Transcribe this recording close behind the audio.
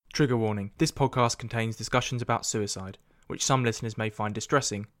Trigger warning, this podcast contains discussions about suicide, which some listeners may find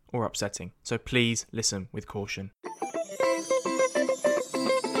distressing or upsetting, so please listen with caution.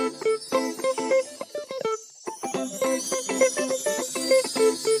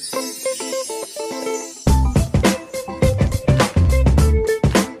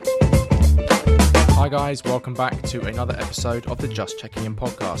 Hi guys, welcome back to another episode of the Just Checking In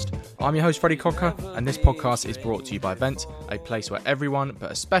podcast. I'm your host Freddie Cocker, and this podcast is brought to you by Vent, a place where everyone,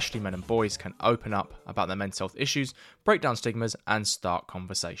 but especially men and boys, can open up about their mental health issues, break down stigmas, and start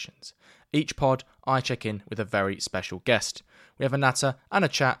conversations. Each pod, I check in with a very special guest. We have a natter and a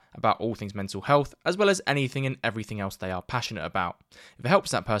chat about all things mental health, as well as anything and everything else they are passionate about. If it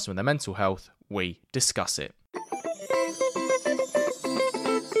helps that person with their mental health, we discuss it.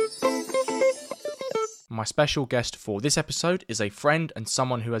 My special guest for this episode is a friend and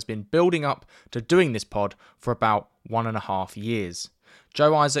someone who has been building up to doing this pod for about 1.5 years.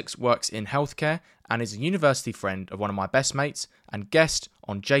 Joe Isaacs works in healthcare and is a university friend of one of my best mates and guest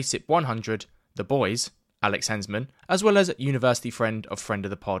on JCIP 100, The Boys, Alex Hensman, as well as university friend of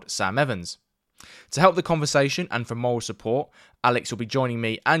the pod, Sam Evans. To help the conversation and for moral support, Alex will be joining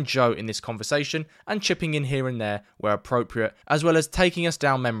me and Joe in this conversation and chipping in here and there where appropriate, as well as taking us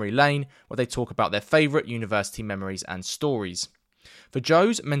down memory lane where they talk about their favourite university memories and stories. For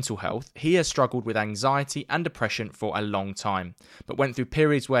Joe's mental health, he has struggled with anxiety and depression for a long time, but went through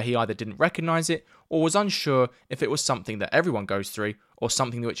periods where he either didn't recognise it or was unsure if it was something that everyone goes through or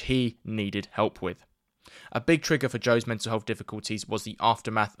something which he needed help with. A big trigger for Joe's mental health difficulties was the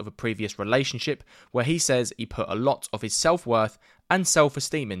aftermath of a previous relationship where he says he put a lot of his self-worth and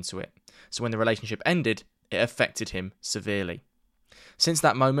self-esteem into it. So when the relationship ended, it affected him severely. Since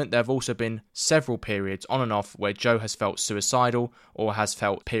that moment, there have also been several periods on and off where Joe has felt suicidal or has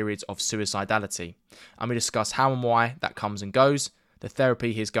felt periods of suicidality. And we discuss how and why that comes and goes, the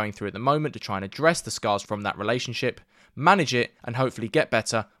therapy he is going through at the moment to try and address the scars from that relationship, manage it and hopefully get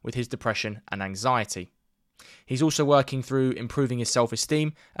better with his depression and anxiety. He's also working through improving his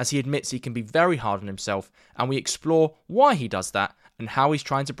self-esteem as he admits he can be very hard on himself, and we explore why he does that and how he's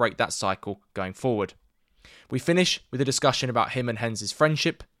trying to break that cycle going forward. We finish with a discussion about him and Hens'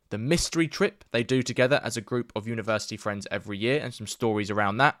 friendship, the mystery trip they do together as a group of university friends every year and some stories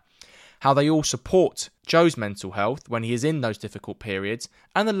around that, how they all support Joe's mental health when he is in those difficult periods,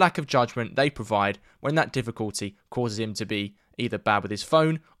 and the lack of judgment they provide when that difficulty causes him to be either bad with his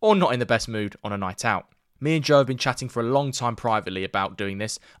phone or not in the best mood on a night out. Me and Joe have been chatting for a long time privately about doing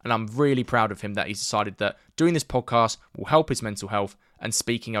this, and I'm really proud of him that he's decided that doing this podcast will help his mental health and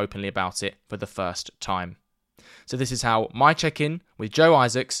speaking openly about it for the first time. So this is how my check-in with Joe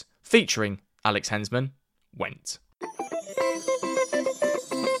Isaacs, featuring Alex Hensman, went.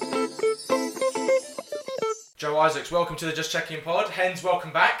 Joe Isaacs, welcome to the Just Check-In pod. Hens,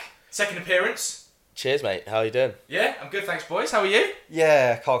 welcome back. Second appearance. Cheers, mate. How are you doing? Yeah, I'm good, thanks, boys. How are you?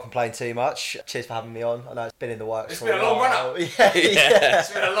 Yeah, can't complain too much. Cheers for having me on. I know it's been in the works for a while. It's been a long run-up. Yeah.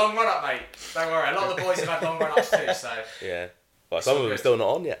 It's been a long run-up, mate. Don't worry, a lot of the boys have had long run-ups too, so... Yeah. Well, some of them are still not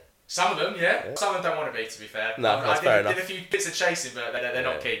on yet. Some of them, yeah. Some of them don't want to be, to be fair. No, that's fair enough. I did a few bits of chasing, but they're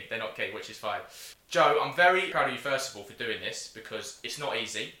not keen. They're not keen, which is fine. Joe, I'm very proud of you, first of all, for doing this, because it's not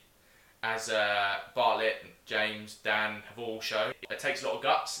easy. As Bartlett, James, Dan have all shown, it takes a lot of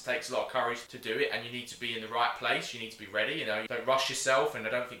guts, it takes a lot of courage to do it, and you need to be in the right place, you need to be ready, you don't rush yourself, and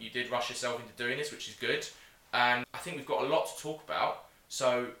I don't think you did rush yourself into doing this, which is good. And I think we've got a lot to talk about,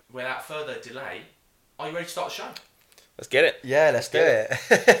 so without further delay, are you ready to start the show? Let's get it. Yeah, let's do it.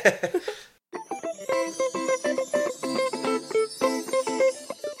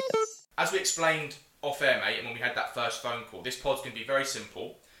 As we explained off air, mate, and when we had that first phone call, this pod's going to be very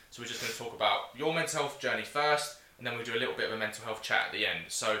simple. So we're just going to talk about your mental health journey first, and then we'll do a little bit of a mental health chat at the end.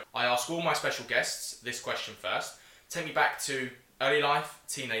 So I ask all my special guests this question first. Take me back to early life,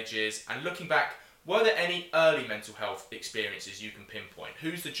 teenage years, and looking back, were there any early mental health experiences you can pinpoint?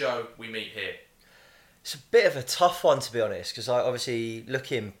 Who's the Joe we meet here? It's a bit of a tough one, to be honest, because obviously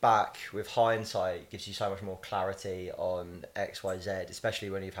looking back with hindsight gives you so much more clarity on X, Y, Z,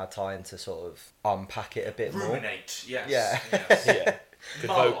 especially when you've had time to sort of unpack it a bit more. Ruminate, yes. Yeah. Yes. Yeah.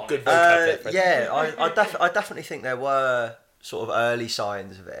 Good vocab. Yeah, I definitely think there were sort of early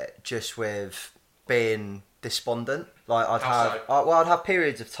signs of it, just with being despondent. Like I'd have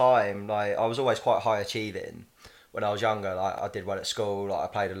periods of time. Like I was always quite high achieving when I was younger. Like I did well at school. Like I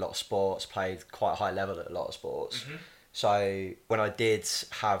played a lot of sports, played quite a high level at a lot of sports. Mm-hmm. So when I did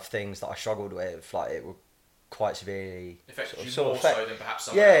have things that I struggled with, like it would quite severely affected you more so than perhaps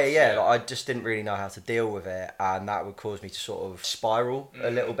someone else. Yeah, like I just didn't really know how to deal with it, and that would cause me to sort of spiral a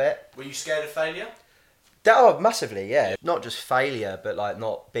little bit. Were you scared of failure? Massively, yeah. Not just failure, but like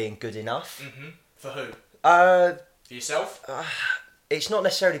not being good enough. For who? For yourself? It's not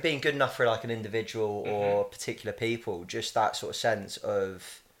necessarily being good enough for like an individual or particular people, just that sort of sense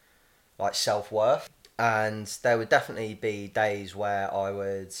of like self-worth. And there would definitely be days where I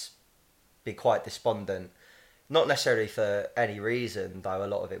would be quite despondent, not necessarily for any reason, though a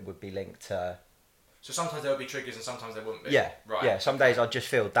lot of it would be linked to... So sometimes there would be triggers and sometimes there wouldn't be? Yeah, right. Yeah, some days I'd just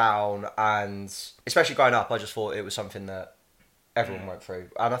feel down, and especially growing up, I just thought it was something that everyone went through.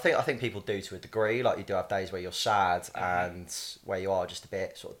 And I think people do to a degree. Like, you do have days where you're sad and where you are just a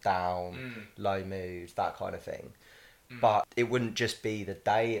bit sort of down, low mood, that kind of thing. But it wouldn't just be the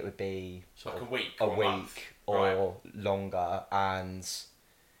day, it would be sort like of a week or longer. And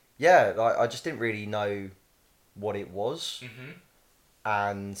yeah, like, I just didn't really know what it was.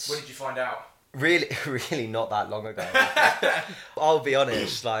 And when did you find out? Really not that long ago. I'll be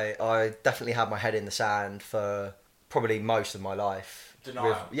honest, like, I definitely had my head in the sand for probably most of my life.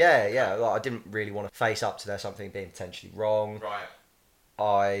 Denial. Yeah. Like, I didn't really want to face up to there something being potentially wrong. Right.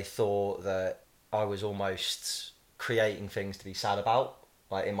 I thought that I was almost creating things to be sad about,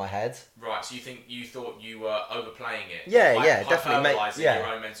 like, in my head. Right, so you thought you were overplaying it? Yeah, definitely. Your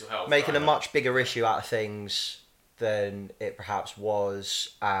own mental health. Making a much bigger issue out of things than it perhaps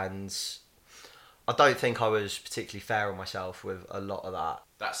was, and I don't think I was particularly fair on myself with a lot of that.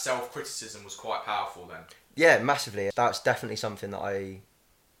 That self-criticism was quite powerful then? Yeah, massively. That's definitely something that I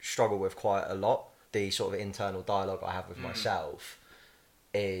struggle with quite a lot. The sort of internal dialogue I have with myself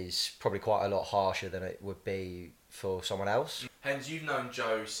is probably quite a lot harsher than it would be for someone else. Hence, you've known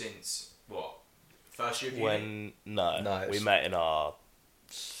Joe since, what, first year of uni? No, we met in our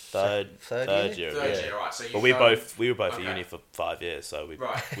third year. Third year, right. So but we were both at uni for 5 years, so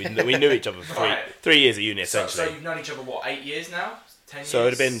we knew each other for 3 years at uni, essentially. So you've known each other, what, 8 years now? 10 years? So it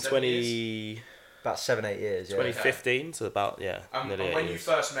would have been 20... About 7-8 years, yeah. 2015, so about, nearly 8 when years. you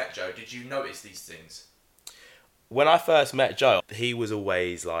first met Joe, did you notice these things? When I first met Joe, he was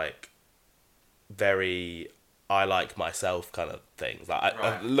always like very I like myself kind of things.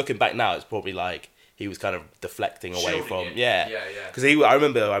 Like looking back now, it's probably like he was kind of deflecting away Shielding from you. yeah. Because I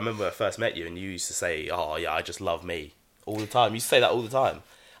remember when I first met you, and you used to say, "Oh yeah, I just love me," all the time. You used to say that all the time,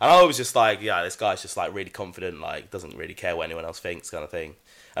 and I was just like, "Yeah, this guy's just like really confident, like doesn't really care what anyone else thinks," kind of thing.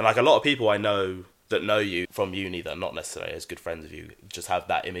 And like a lot of people I know that know you from uni that are not necessarily as good friends of you just have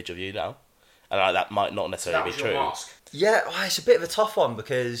that image of you now. And like, that might not necessarily be true. Mask. Yeah, it's a bit of a tough one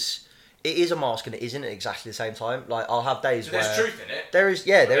because it is a mask and it isn't at exactly the same time. Like, I'll have days where... There's truth in it.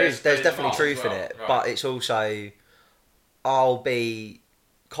 There's definitely truth in it. Right. But it's also... I'll be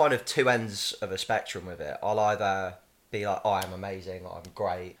kind of two ends of a spectrum with it. I'll either be like, oh, I'm amazing, I'm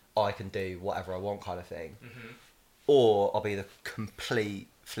great, I can do whatever I want kind of thing. Or I'll be the complete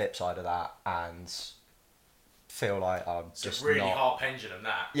flip side of that and... feel like I'm it's just a really not... hard pendulum,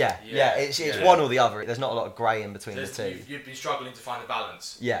 that. Yeah, it's one or the other. There's not a lot of grey in between the two. You've been struggling to find a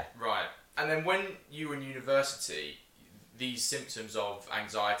balance. Yeah. Right. And then when you were in university, these symptoms of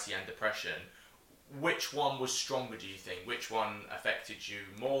anxiety and depression, which one was stronger, do you think? Which one affected you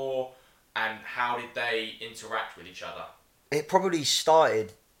more? And how did they interact with each other? It probably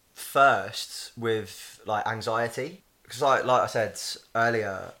started first with like anxiety. Because like I said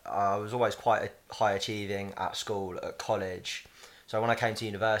earlier, I was always quite high achieving at school, at college. So when I came to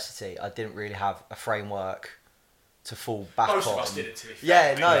university, I didn't really have a framework to fall back on. Most of us didn't, to be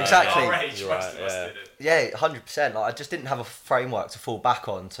fair. Yeah, no, exactly. Our age, most of us didn't. Yeah, 100%. Like, I just didn't have a framework to fall back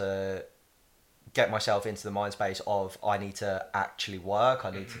on to get myself into the mind space of I need to actually work,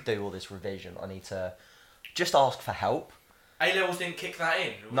 I need to do all this revision, I need to just ask for help. A-levels didn't kick that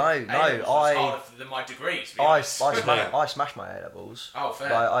in? No, A-levels was harder than my degree, to be honest. I smashed my A-levels. Oh, fair.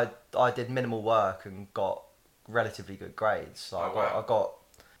 Like, I did minimal work and got relatively good grades. Like, I got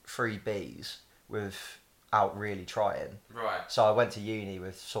 3 Bs without really trying. Right. So I went to uni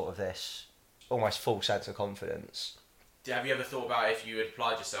with sort of this almost full sense of confidence. Have you ever thought about if you had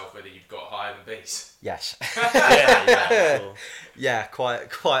applied yourself, whether you'd got higher than Bs? Yes. Yeah, sure. Yeah, quite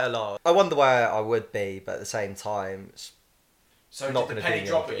a lot. I wonder where I would be, but at the same time... So did the penny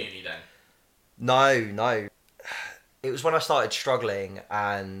drop at uni then? No. It was when I started struggling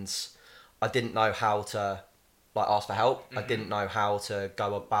and I didn't know how to like ask for help. I didn't know how to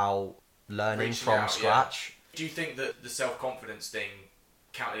go about learning from scratch. Yeah. Do you think that the self-confidence thing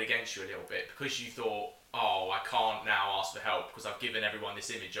counted against you a little bit because you thought, oh, I can't now ask for help because I've given everyone this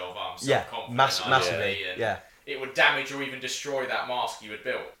image of I'm self-confident. Massively. And it would damage or even destroy that mask you had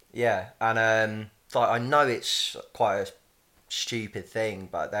built. Yeah, and like I know it's quite a stupid thing,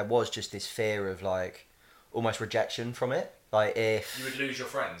 but there was just this fear of like almost rejection from it. Like if you would lose your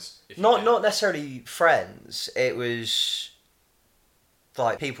friends. If you not did. not necessarily friends, it was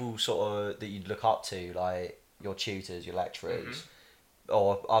like people sort of that you'd look up to, like your tutors, your lecturers,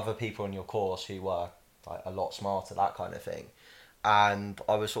 or other people in your course who were like a lot smarter, that kind of thing. And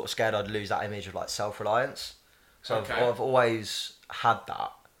I was sort of scared I'd lose that image of like self-reliance. So Okay. I've always had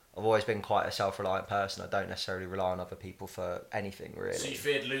that. I've always been quite a self-reliant person. I don't necessarily rely on other people for anything, really. So you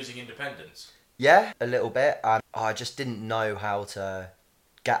feared losing independence? Yeah, a little bit. And I just didn't know how to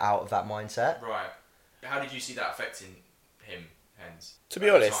get out of that mindset. Right. How did you see that affecting him, hence? To be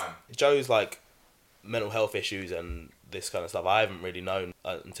at the honest, time? Joe's like mental health issues and this kind of stuff I haven't really known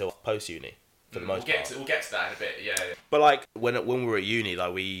until post uni for the most part. We'll get to that in a bit. Yeah. But like when we were at uni,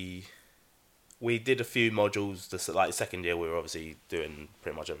 like we did a few modules. Like second year, we were obviously doing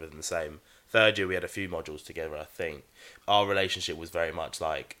pretty much everything the same. Third year, we had a few modules together. I think our relationship was very much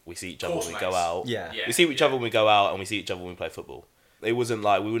like we see each other when we go out. Yeah. We see each other when we go out, and we see each other when we play football. It wasn't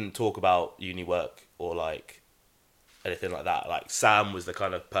like we wouldn't talk about uni work or like anything like that. Like Sam was the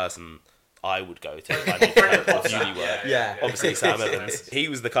kind of person I would go to if I needed help with uni work. Yeah. Obviously, Sam Evans. He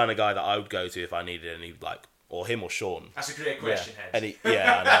was the kind of guy that I would go to if I needed any, like, or him or Sean. That's a great question, hence.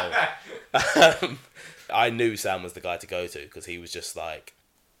 I know. I knew Sam was the guy to go to because he was just like,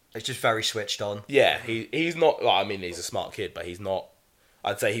 It's just very switched on. yeah, he's not. Well, I mean, he's a smart kid, but he's not.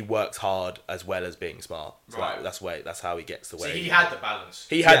 I'd say he works hard as well as being smart. So Right. that's how he gets to So where he had the balance.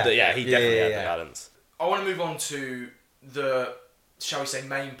 he had Yeah. he definitely had the Yeah. balance. I want to move on to the, shall we say,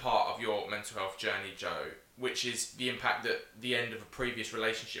 main part of your mental health journey, Joe, which is the impact that the end of a previous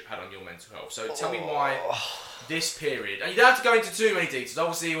relationship had on your mental health. So tell me why this period, and you don't have to go into too many details,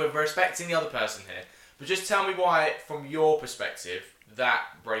 obviously we're respecting the other person here, but just tell me why, from your perspective,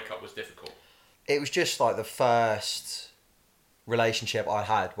 that breakup was difficult. It was just like the first relationship I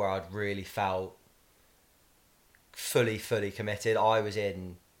had where I'd really felt fully committed. I was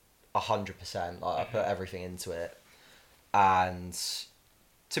in 100%. Like I put everything into it, and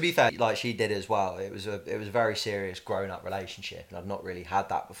to be fair, like she did as well. It was a very serious grown up relationship, and I'd not really had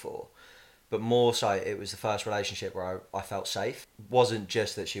that before. But more so, it was the first relationship where I felt safe. It wasn't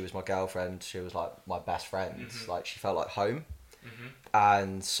just that she was my girlfriend; she was like my best friend. Like she felt like home.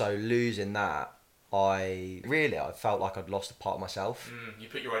 And so losing that, I felt like I'd lost a part of myself. You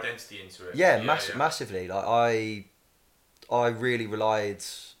put your identity into it. Yeah, massively. Like I really relied.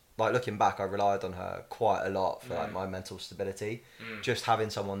 Like looking back, I relied on her quite a lot for like my mental stability. Just having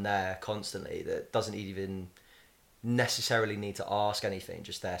someone there constantly that doesn't even necessarily need to ask anything,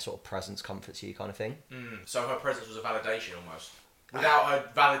 just their sort of presence comforts you, kind of thing. So her presence was a validation almost. Without her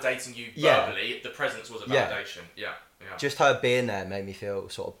validating you Yeah. verbally, the presence was a Yeah. validation. Yeah. Just her being there made me feel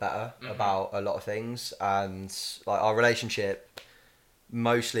sort of better about a lot of things. And like our relationship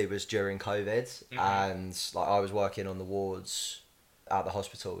mostly was during COVID, and like I was working on the wards at the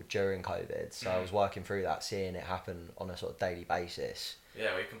hospital during COVID, so I was working through that, seeing it happen on a sort of daily basis.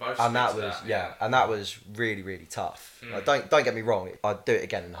 Yeah, we can both. And that speak was to and that was really tough. Like, don't get me wrong, I'd do it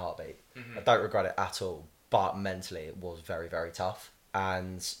again in a heartbeat. I don't regret it at all, but mentally it was very tough.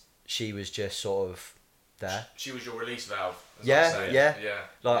 And she was just sort of there. She was your release valve. as I Yeah, say. yeah.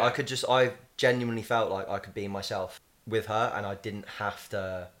 Like I genuinely felt like I could be myself with her, and I didn't have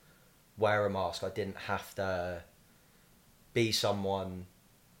to wear a mask. I didn't have to be someone.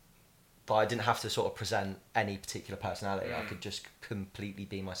 But I didn't have to sort of present any particular personality. I could just completely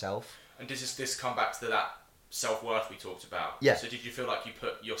be myself. And does this come back to that self-worth we talked about? Yeah. So did you feel like you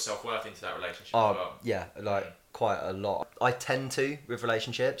put your self-worth into that relationship as Oh, well? yeah, like quite a lot. I tend to with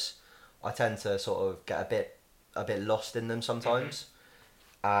relationships. I tend to sort of get a bit lost in them sometimes.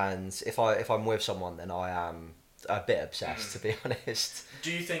 And if I'm with someone, then I am a bit obsessed, to be honest.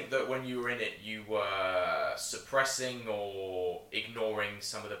 Do you think that when you were in it, you were suppressing or ignoring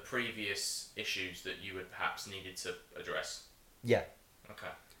some of the previous issues that you had perhaps needed to address? Yeah. Okay.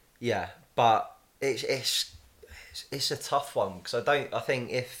 Yeah, but it's a tough one because I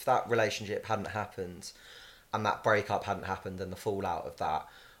think if that relationship hadn't happened and that breakup hadn't happened and the fallout of that,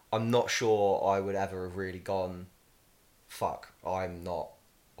 I'm not sure I would ever have really gone, fuck, I'm not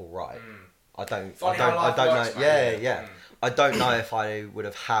all right. I don't Funny how life know. works, man. Yeah. I don't know if I would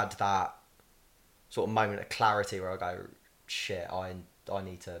have had that sort of moment of clarity where I go, shit, I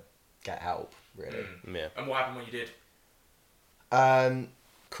need to get help, really. Yeah. And what happened when you did?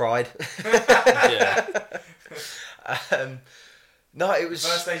 Cried. Yeah. No, it was.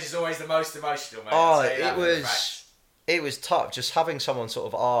 First stage is always the most emotional, mate. Oh, I'd say that for a fact. It was tough. Just having someone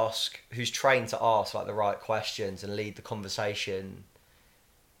sort of who's trained to ask like the right questions and lead the conversation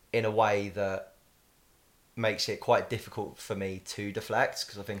in a way that makes it quite difficult for me to deflect,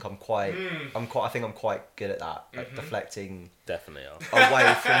 because I think I'm quite good at that, like deflecting Definitely are.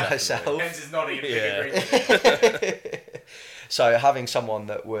 away from myself. Hence is nodding in agreement. So having someone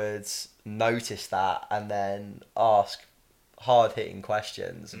that would notice that and then ask hard-hitting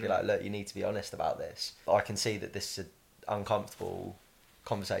questions and be like, look, you need to be honest about this. I can see that this is an uncomfortable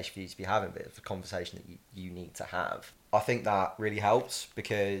conversation for you to be having, but it's a conversation that you need to have. I think that really helps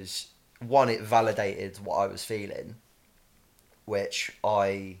because, one, it validated what I was feeling, which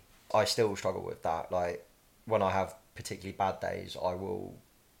I still struggle with that. Like, when I have particularly bad days, I will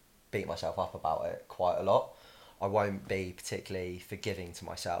beat myself up about it quite a lot. I won't be particularly forgiving to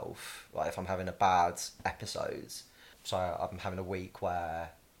myself. Like, if I'm having a bad episode, so I'm having a week where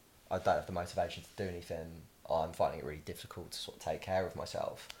I don't have the motivation to do anything, I'm finding it really difficult to sort of take care of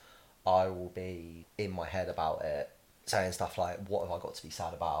myself, I will be in my head about it, saying stuff like, what have I got to be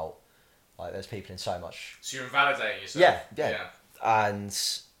sad about? Like, there's people in so much... So you're invalidating yourself? Yeah. And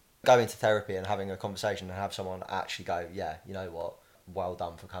going to therapy and having a conversation and have someone actually go, yeah, you know what, well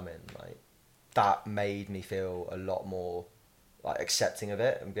done for coming. Like, that made me feel a lot more like accepting of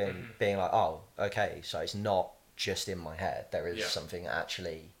it and being like, oh, okay, so it's not just in my head. There is something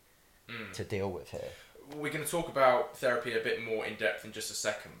actually to deal with here. We're going to talk about therapy a bit more in depth in just a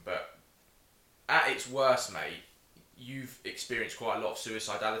second, but at its worst, mate, you've experienced quite a lot of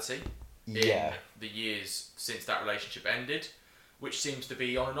suicidality in the years since that relationship ended, which seems to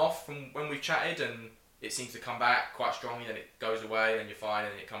be on and off from when we've chatted, and it seems to come back quite strongly, then it goes away, then you're fine,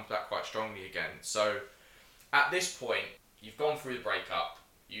 and it comes back quite strongly again. So at this point, you've gone through the breakup,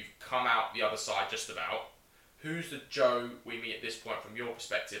 you've come out the other side just about. Who's the Joe we meet at this point from your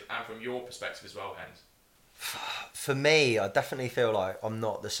perspective, and from your perspective as well, Hens? For me, I definitely feel like I'm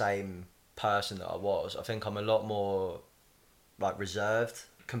not the same person that I was. I think I'm a lot more like reserved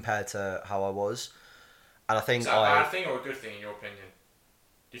compared to how I was. And I think is that a bad thing or a good thing in your opinion?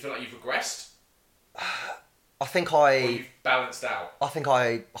 Do you feel like you've regressed? I think or you've balanced out? I think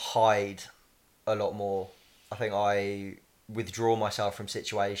I hide a lot more. I think I withdraw myself from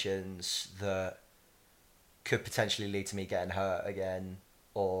situations that could potentially lead to me getting hurt again,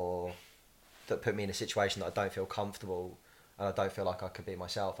 or that put me in a situation that I don't feel comfortable and I don't feel like I could be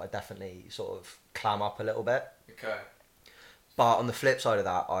myself. I definitely sort of clam up a little bit. Okay. But on the flip side of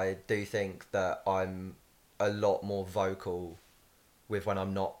that, I do think that I'm a lot more vocal with when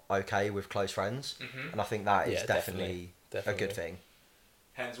I'm not okay with close friends. And I think that is definitely a good thing.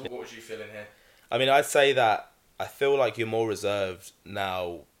 Hens, what would you feel in here? I mean, I'd say that I feel like you're more reserved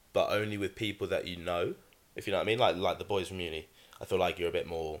now, but only with people that you know, if you know what I mean. Like the boys from uni. I feel like you're a bit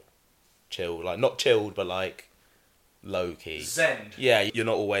more chilled. Like, not chilled, but like low-key. Zen. Yeah, you're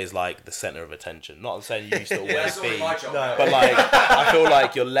not always like the centre of attention. Not saying you used to always be. My job. No. But like, I feel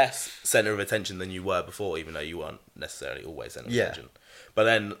like you're less centre of attention than you were before, even though you weren't necessarily always centre of attention. But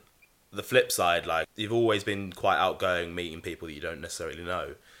then the flip side, like, you've always been quite outgoing, meeting people that you don't necessarily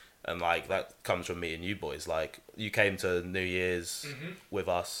know. And like, that comes from me and you boys. Like, you came to New Year's with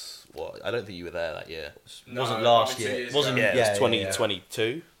us. What? I don't think you were there that year. No, wasn't last year. Wasn't it was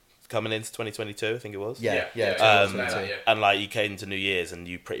 2022. Coming into 2022, I think it was. Yeah. And like, you came to New Year's and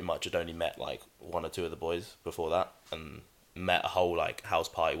you pretty much had only met like one or two of the boys before that, and met a whole like house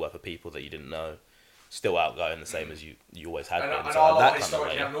party worth of people that you didn't know. Still outgoing, the same as you always had been. And so our that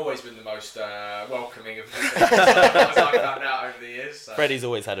historically kind of haven't always been the most welcoming of as I've found out over the years. So. Freddie's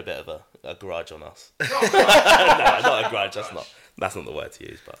always had a bit of a grudge on us. No, not a grudge. That's not the word to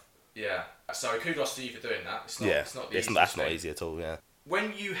use, but yeah. So kudos to you for doing that. That's not easy at all. Yeah.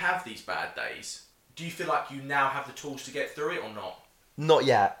 When you have these bad days, do you feel like you now have the tools to get through it or not? Not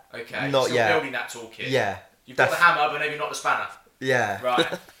yet. Okay. Not still yet. Building that toolkit. Yeah. You've got the hammer, but maybe not the spanner. Yeah.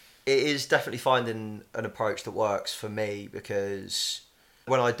 Right. It is definitely finding an approach that works for me, because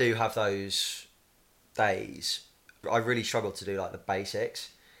when I do have those days, I really struggle to do like the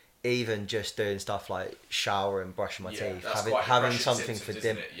basics. Even just doing stuff like shower and brushing my teeth, having something for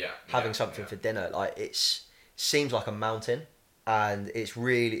dinner, for dinner, like seems like a mountain, and it's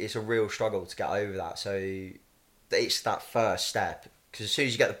a real struggle to get over that. So it's that first step, because as soon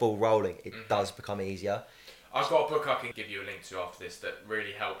as you get the ball rolling, it does become easier. I've got a book I can give you a link to after this that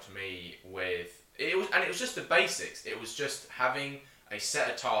really helped me with it. It was just the basics. It was just having a set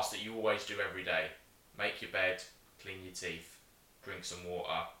of tasks that you always do every day: make your bed, clean your teeth, drink some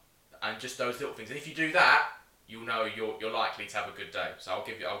water, and just those little things. And if you do that, you'll know you're likely to have a good day. So I'll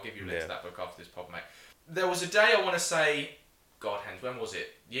give you a link to that book after this pod, mate. There was a day, I want to say, God, Hens, when was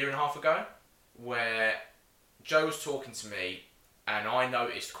it? A year and a half ago, where Joe was talking to me, and I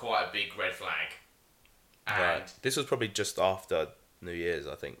noticed quite a big red flag. And right. This was probably just after New Year's,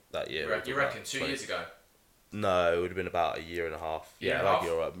 I think, that year. You reckon 2 years ago? No, it would have been about a year and a half.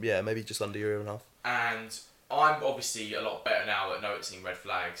 Yeah, maybe just under a year and a half. And I'm obviously a lot better now at noticing red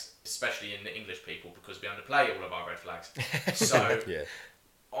flags, especially in the English people, because we underplay all of our red flags. So Yeah.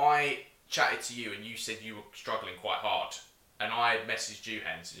 I chatted to you and you said you were struggling quite hard. And I had messaged you,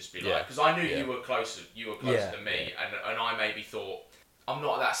 Hen, to just be like, because I knew you were closer than me, and I maybe thought, I'm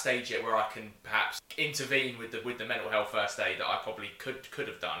not at that stage yet where I can perhaps intervene with the mental health first aid that I probably could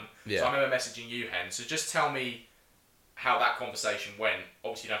have done. Yeah. So I remember messaging you, Hen. So just tell me how that conversation went.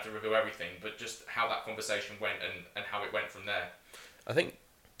 Obviously, you don't have to reveal everything, but just how that conversation went and how it went from there. I think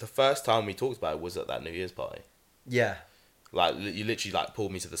the first time we talked about it was at that New Year's party. Yeah. Like, you literally, like,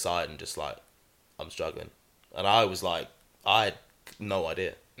 pulled me to the side and just, like, I'm struggling. And I was like, I had no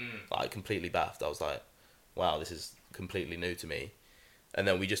idea. Like, completely baffed. I was like, wow, this is completely new to me. And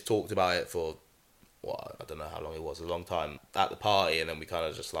then we just talked about it for, I don't know how long it was, a long time at the party. And then we kind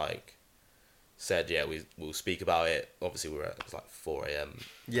of just, like, said, yeah, we'll speak about it. Obviously, it was like 4 a.m.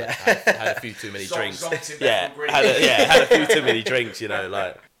 Yeah. Had a few too many drinks. Yeah, had a few too many drinks, you know,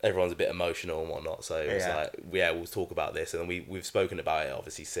 like, everyone's a bit emotional and whatnot. So it was like, we'll talk about this. And then we've spoken about it,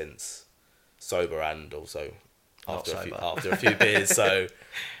 obviously, since sober and also after a few beers. So,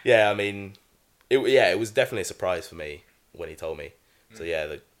 yeah, I mean, it was definitely a surprise for me when he told me. So,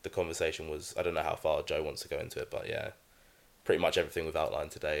 yeah, the conversation was, I don't know how far Joe wants to go into it, but yeah, pretty much everything we've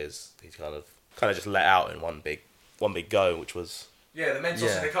outlined today is he's kind of just let out in one big go, which was... Yeah, the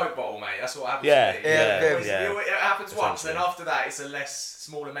Mentos in the Coke bottle, mate. That's what happens Yeah, to me. It happens once, and after that, it's a less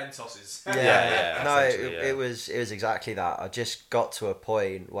smaller Mentoses. It was exactly that. I just got to a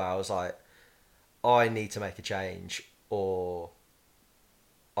point where I was like, I need to make a change, or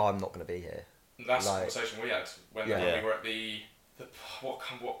I'm not going to be here. That's the conversation we had when we were at the what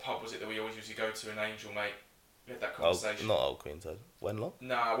pub was it that we always used to go to in Angel, mate? We had that conversation. Not Old Queen's Head. Wenlock?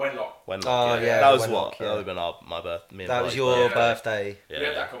 Nah, Wenlock. Oh, yeah. That was Wenlock, that would have been my birthday. That was your birthday. We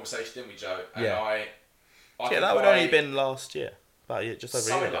had that conversation, didn't we, Joe? And yeah. I that would only been last year. About just over a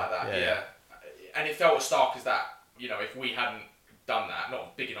year. Something like that, yeah. And it felt as stark as that. You know, if we hadn't done that,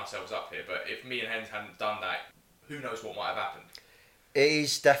 not bigging ourselves up here, but if me and Hens hadn't done that, who knows what might have happened. It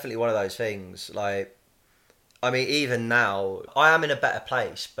is definitely one of those things. Like, I mean, even now, I am in a better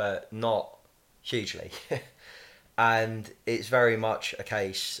place, but not hugely. And it's very much a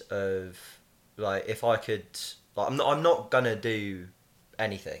case of, like, if I could... Like, I'm not going to do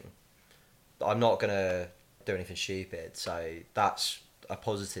anything. I'm not going to do anything stupid, so that's a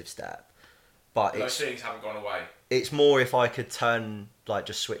positive step. But those feelings haven't gone away. It's more if I could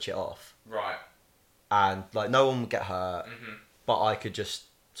just switch it off. Right. And, like, no one would get hurt, but I could just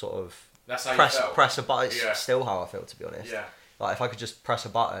sort of... That's how you felt? Press a button. It's still how I feel, to be honest. Yeah. Like, if I could just press a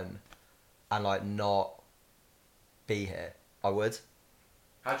button and, like, not be here, I would.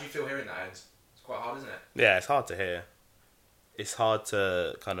 How do you feel hearing that, Hens? It's quite hard, isn't it? Yeah, it's hard to hear. It's hard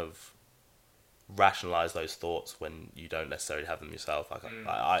to kind of rationalise those thoughts when you don't necessarily have them yourself. Like,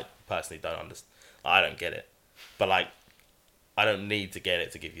 I personally don't understand. I don't get it. But, like, I don't need to get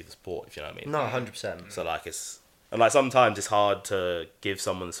it to give you the support, if you know what I mean. No, 100%. So, like, and like sometimes it's hard to give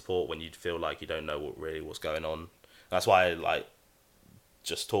someone the support when you feel like you don't know what's going on. That's why, like,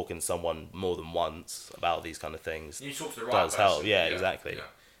 just talking to someone more than once about these kind of things you talk to the right does person. help. Yeah, exactly. Yeah.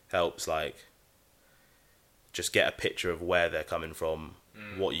 Helps, like, just get a picture of where they're coming from,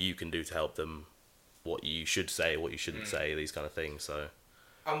 what you can do to help them, what you should say, what you shouldn't say, these kind of things. So.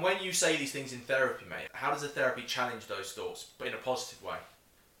 And when you say these things in therapy, mate, how does the therapy challenge those thoughts, but in a positive way?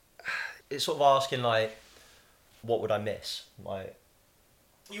 It's sort of asking, like, what would I miss? Like,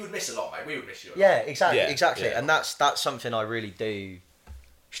 you would miss a lot, mate. We would miss you a lot. Yeah, exactly. Yeah. And that's something I really do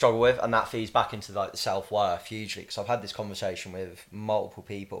struggle with, and that feeds back into, like, the self-worth hugely, because I've had this conversation with multiple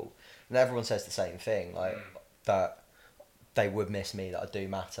people, and everyone says the same thing, like, that they would miss me, that I do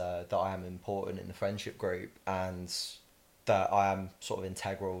matter, that I am important in the friendship group, and that I am sort of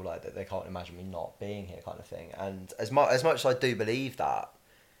integral, like, that they can't imagine me not being here, kind of thing. And as much as I do believe that,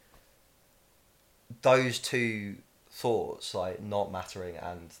 those two thoughts, like, not mattering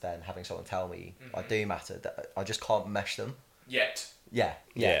and then having someone tell me I do matter, that I just can't mesh them Yet.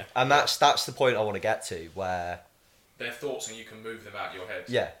 Yeah. And that's the point I want to get to, where they're thoughts and you can move them out of your head.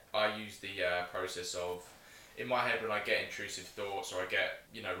 Yeah. I use the process of, in my head, when I get intrusive thoughts or I get,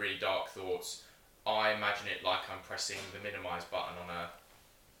 really dark thoughts, I imagine it like I'm pressing the minimise button on a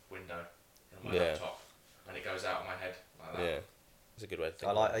window on my laptop, and it goes out of my head like that. Yeah. That's a good way to think.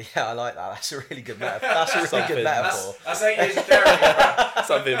 I like that. That's a really good metaphor. That's a really good metaphor. That's 8 years of therapy, bro.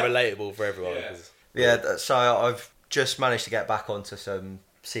 Something relatable for everyone. Yeah. So I've just managed to get back onto some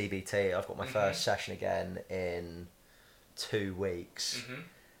CBT. I've got my first session again in 2 weeks,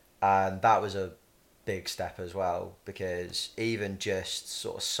 and that was a big step as well, because even just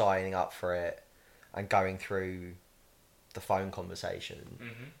sort of signing up for it and going through the phone conversation.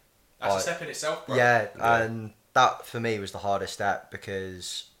 Mm-hmm. That's a step in itself, bro. Yeah, and that for me was the hardest step,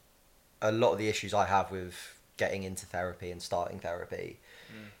 because a lot of the issues I have with getting into therapy and starting therapy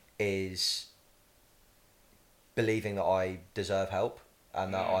is believing that I deserve help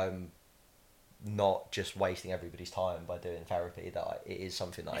and that I'm not just wasting everybody's time by doing therapy, that it is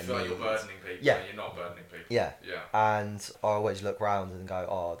something that I need. You feel like you're burdening people, yeah. and you're not burdening people. Yeah. Yeah. And I always look around and go,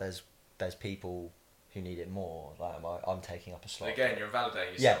 oh, there's people who need it more. Like I'm taking up a slot. Again, you're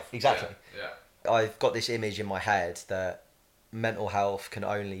validating yourself. Yeah, exactly. Yeah. I've got this image in my head that mental health can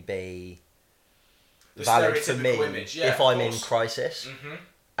only be The valid for stereotypical me image, yeah, if I'm in crisis. Mm-hmm.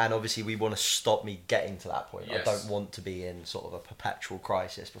 And obviously we want to stop me getting to that point. Yes. I don't want to be in sort of a perpetual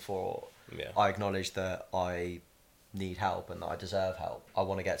crisis before I acknowledge that I need help and that I deserve help. I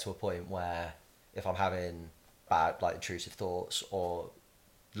want to get to a point where if I'm having bad, like, intrusive thoughts or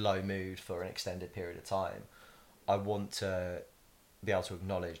low mood for an extended period of time, I want to be able to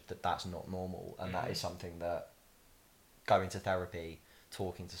acknowledge that that's not normal, and that is something that going to therapy,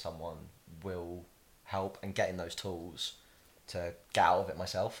 talking to someone will help, and getting those tools to get out of it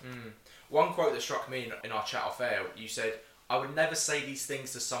myself. One quote that struck me in our chat off air, you said, I would never say these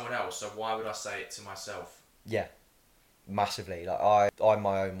things to someone else, so why would I say it to myself? Yeah, massively. Like I'm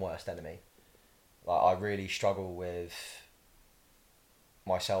my own worst enemy. Like I really struggle with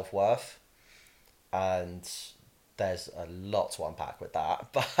my self-worth, and there's a lot to unpack with that.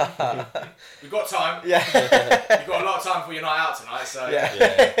 But we've got time. Yeah. You've got a lot of time for your night out tonight, so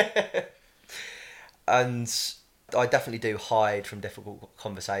yeah. And I definitely do hide from difficult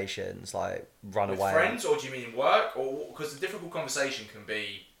conversations, like run with away. friends, or do you mean work? Or because the difficult conversation can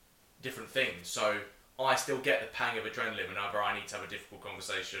be different things. So I still get the pang of adrenaline whenever I need to have a difficult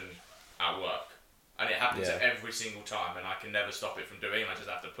conversation at work, and it happens every single time, and I can never stop it from doing. I just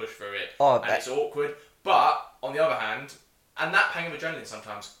have to push through it, and it's awkward. But on the other hand, and that pang of adrenaline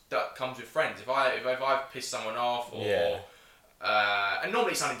sometimes that comes with friends. If I've pissed someone off, or and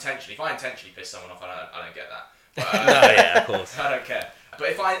normally it's unintentionally. If I intentionally piss someone off, I don't get that. But, no, yeah, of course. I don't care. But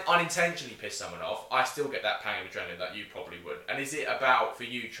if I unintentionally piss someone off, I still get that pang of adrenaline that you probably would. And is it about, for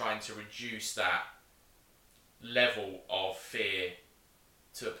you, trying to reduce that level of fear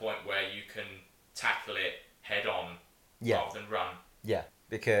to the point where you can tackle it head on rather than run? Yeah,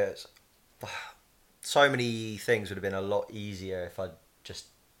 because so many things would have been a lot easier if I'd just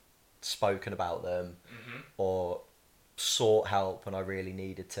spoken about them or sought help when I really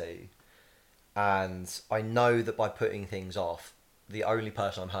needed to. And I know that by putting things off, the only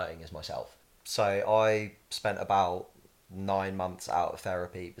person I'm hurting is myself. So I spent about 9 months out of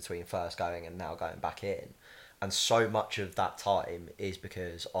therapy between first going and now going back in. And so much of that time is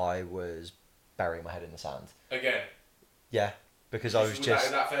because I was burying my head in the sand. Again? Yeah, because I was just...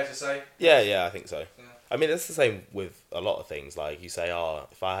 Is that fair to say? Yeah, I think so. Yeah. I mean, it's the same with a lot of things. Like, you say,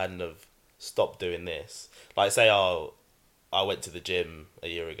 if I hadn't have stopped doing this... Like, say, I went to the gym a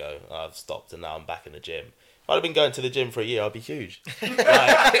year ago, I've stopped and now I'm back in the gym. If I'd have been going to the gym for a year, I'd be huge.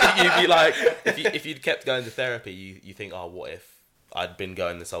 Like, you'd be like, if you'd kept going to therapy, you think, oh, what if I'd been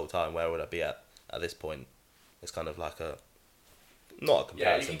going this whole time? Where would I be at this point? It's kind of like not a comparison.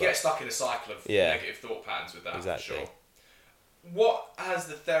 Yeah, you can get stuck in a cycle of negative thought patterns with that, exactly. for sure. What has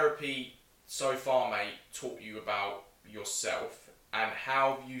the therapy so far, mate, taught you about yourself, and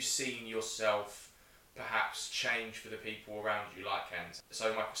how have you seen yourself perhaps change for the people around you, like Hens?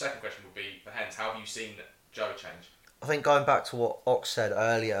 So my second question would be for Hens, how have you seen Joe change? I think going back to what Ox said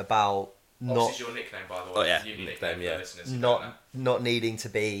earlier about Ox is your nickname, by the way. Oh yeah, nickname, yeah. Listeners, not needing to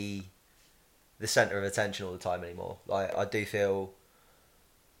be the centre of attention all the time anymore. Like, I do feel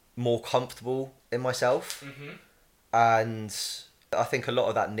more comfortable in myself, and I think a lot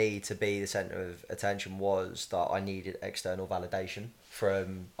of that need to be the centre of attention was that I needed external validation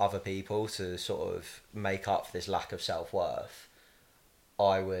from other people to sort of make up for this lack of self-worth.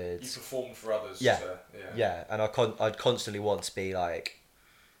 I would... You performed for others. Yeah, and I'd constantly want to be like,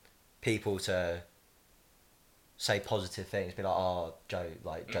 people to say positive things, be like, oh,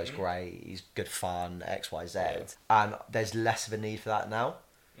 Joe's great, he's good fun, X, Y, Z. Yeah. And there's less of a need for that now.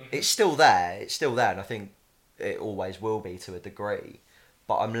 It's still there, and I think it always will be to a degree,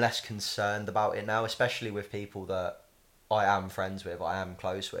 but I'm less concerned about it now, especially with people that I am friends with, I am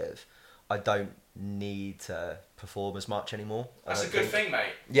close with. I don't need to perform as much anymore. That's a good thing,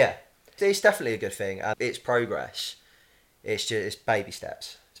 mate. Yeah, it's definitely a good thing, and it's progress. It's baby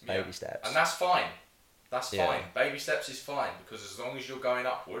steps. It's baby steps. And that's fine. That's fine. Baby steps is fine, because as long as you're going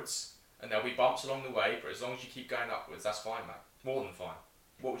upwards, and there'll be bumps along the way, but as long as you keep going upwards, that's fine, mate. More than fine.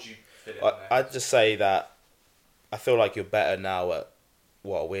 What would you fit in there? I'd just say that I feel like you're better now at,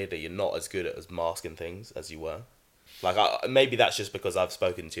 well, weirdly, you're not as good at masking things as you were. Like, maybe that's just because I've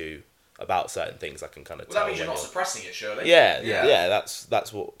spoken to you about certain things. I can kind of tell. That means you're not suppressing it, surely. Yeah.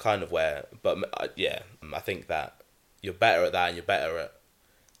 That's what kind of where. But I think that you're better at that, and you're better at.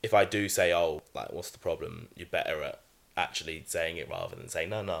 If I do say, oh, like, what's the problem? You're better at actually saying it rather than saying,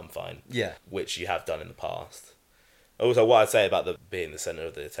 no, I'm fine. Yeah. Which you have done in the past. Also, what I'd say about being the centre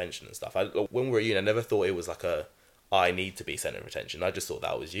of the attention and stuff, when we were at uni, I never thought it was like I need to be centre of attention. I just thought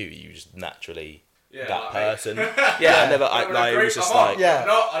that was you. You just naturally that person. It was just like... Yeah.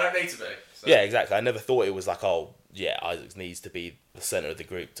 No, I don't need to be. So. Yeah, exactly. I never thought it was like, oh, yeah, Isaac needs to be the centre of the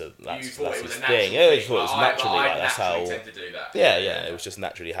group. That's his thing. Yeah, I thought it was naturally like that's how... I tend to do that. Yeah, it was just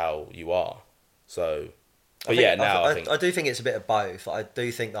naturally how you are. So... But I do think it's a bit of both. I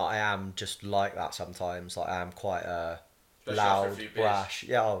do think that I am just like that sometimes. Like, I am quite loud, brash.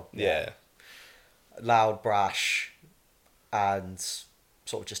 Loud, brash, and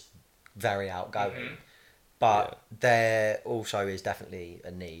sort of just very outgoing. Mm-hmm. But there also is definitely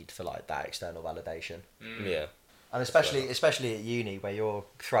a need for like that external validation. Mm. Yeah. And especially at uni, where you're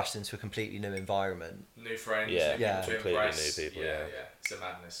thrust into a completely new environment, new friends, completely new people. Yeah, it's a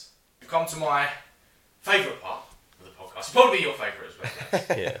madness. We've come to my favourite part of the podcast, probably your favourite as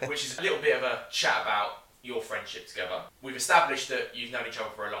well, which is a little bit of a chat about your friendship together. We've established that you've known each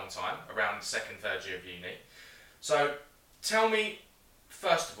other for a long time, around the second, third year of uni. So tell me,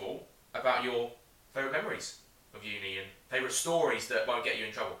 first of all, about your favourite memories of uni and favourite stories that won't get you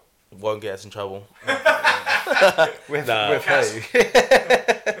in trouble. Won't get us in trouble. with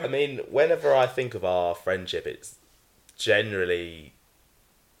who? I mean, whenever I think of our friendship, it's generally,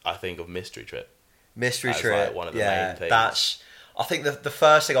 I think of Mystery Trip. Mystery Trip, like one of the main things. I think the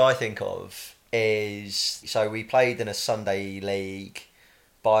first thing I think of is, so we played in a Sunday league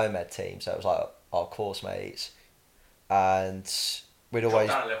biomed team, so it was like our course mates, and we'd always...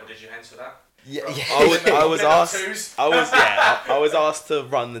 Down a level, did you answer that? Yeah. I was asked to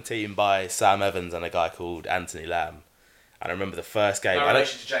run the team by Sam Evans and a guy called Anthony Lamb, and I remember the first game. No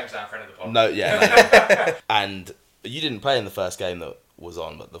relation to James Lamb, friend of the pod. No. And you didn't play in the first game that was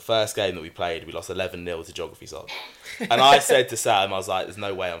on, but the first game that we played, we lost 11-0 to Geography Soc. And I said to Sam, I was like, there's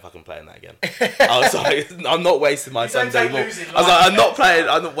no way I'm fucking playing that again. I was like, I'm not wasting my Sunday morning. I was like,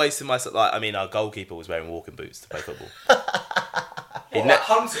 I'm not wasting my... Like, I mean, our goalkeeper was wearing walking boots to play football.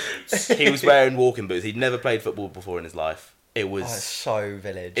 Hunter boots? He was wearing walking boots. He'd never played football before in his life. It was... so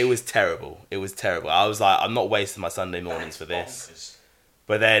village. It was terrible. I was like, I'm not wasting my Sunday mornings for this. Bonkers.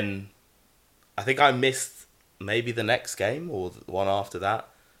 But then, I think I missed maybe the next game or the one after that.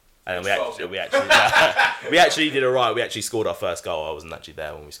 And we actually did alright. We actually scored our first goal. I wasn't actually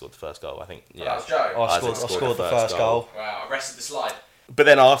there when we scored the first goal. I think, yeah. That was Joe. I scored the first goal. Wow, I rested the slide. But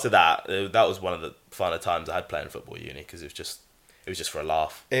then after that, that was one of the funner times I had playing football at uni, because it was just for a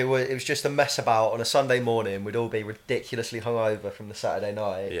laugh. It was just a mess about on a Sunday morning. We'd all be ridiculously hungover from the Saturday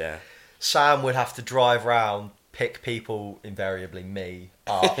night. Yeah. Sam would have to drive round, pick people, invariably me,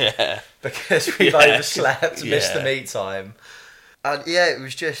 up because we've overslept, missed the meet time. And it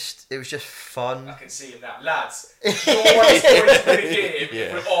was just fun. I can see him now. Lads, you're always going to the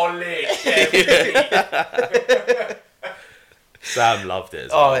game. We're all late. Sam loved it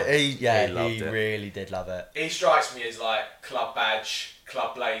as well. He really did love it. He strikes me as like club badge,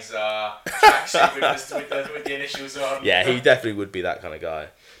 club blazer, tracksuit with the initials on. Yeah, he definitely would be that kind of guy.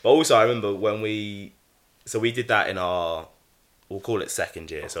 But also, I remember when we did that in our, we'll call it second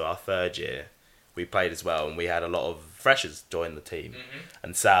year, so our third year, we played as well, and we had a lot of freshers join the team. Mm-hmm.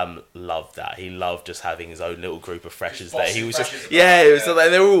 And Sam loved that. He loved just having his own little group of freshers there. He was just,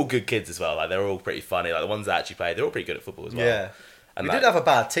 they were all good kids as well. Like, they were all pretty funny. Like, the ones that actually played, they were all pretty good at football as well. Yeah. And we didn't have a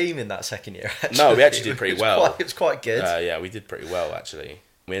bad team in that second year, actually. No, we actually did pretty well. It was quite good. We did pretty well, actually.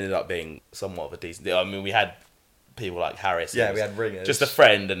 We ended up being somewhat of a decent... I mean, we had people like Harris. Yeah, we had ringers. Just a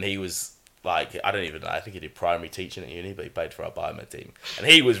friend, and he was... Like, I don't even know. I think he did primary teaching at uni, but he played for our biomed team, and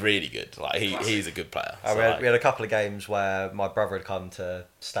he was really good. Like, he's a good player. So we had a couple of games where my brother had come to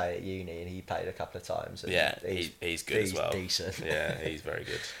stay at uni, and he played a couple of times. And he's good as well. He's decent. Yeah, he's very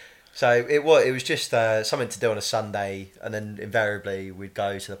good. So it was just something to do on a Sunday, and then invariably we'd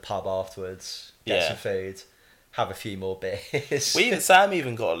go to the pub afterwards, get some food, have a few more beers. Sam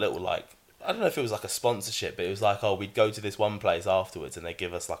even got a little, like, I don't know if it was like a sponsorship, but it was like, we'd go to this one place afterwards and they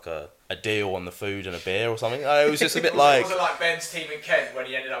give us like a deal on the food and a beer or something. It was just a bit like... Was it like Ben's team in Kent when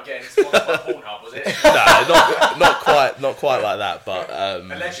he ended up getting sponsored by Pornhub, was it? No, not quite like that, but...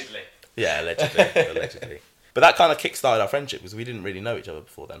 allegedly. Yeah, allegedly. But that kind of kick-started our friendship, because we didn't really know each other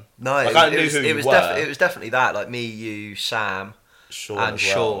before then. No, I knew who you were. It was definitely that. Like, me, you, Sam, Sean and as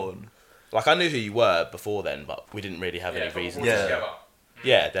well. Sean. Like, I knew who you were before then, but we didn't really have any reason.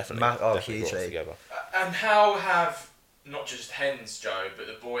 Yeah, definitely. Definitely brought us hugely. together. And how have not just Hens, Joe, but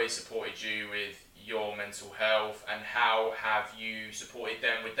the boys supported you with your mental health, and how have you supported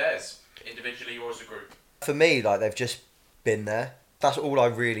them with theirs, individually or as a group? For me, like, they've just been there. That's all I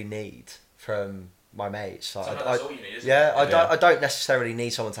really need from my mates. Like, Sometimes that's all you need, isn't it? it? I don't necessarily need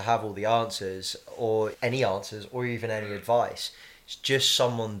someone to have all the answers or any answers or even any advice. It's just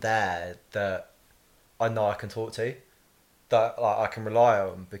someone there that I know I can talk to, that like I can rely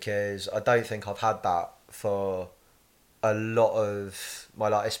on, because I don't think I've had that for a lot of my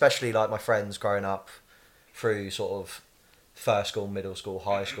life, especially like my friends growing up through sort of first school, middle school,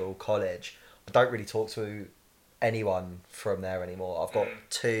 high school, college. I don't really talk to anyone from there anymore. I've got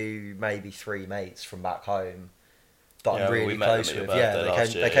 2, maybe 3 mates from back home that I'm really close with.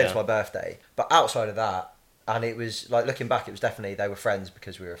 They came to my birthday. But outside of that, and it was like, looking back, it was definitely, they were friends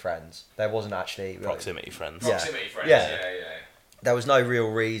because we were friends. There wasn't actually proximity friends. Proximity friends. Yeah. Yeah. There was no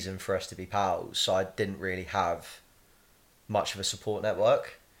real reason for us to be pals, so I didn't really have much of a support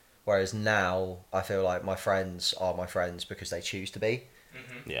network. Whereas now, I feel like my friends are my friends because they choose to be.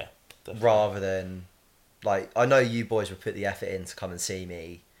 Mm-hmm. Yeah. Definitely. Rather than, like, I know you boys would put the effort in to come and see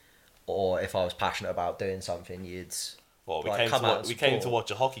me, or if I was passionate about doing something, you'd. Well, like, we came to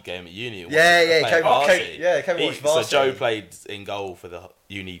watch a hockey game at uni. Came to watch varsity. So Joe played in goal for the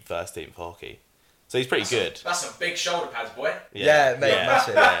uni first team for hockey. So he's pretty good. That's some big shoulder pads, boy. Yeah, mate,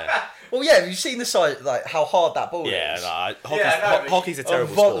 massive. Yeah. Well, yeah, you've seen the size, like how hard that ball is. Hockey's a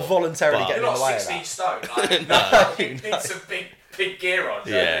terrible sport. Voluntarily getting in the way of You're that. not 16 stone. Like, you need some big gear on.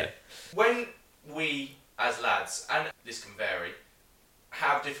 Yeah. When we, as lads, and this can vary,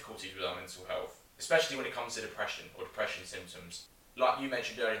 have difficulties with our mental health, especially when it comes to depression or depression symptoms, like you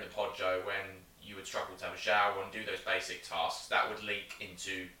mentioned earlier in the pod, Joe, when you would struggle to have a shower and do those basic tasks, that would leak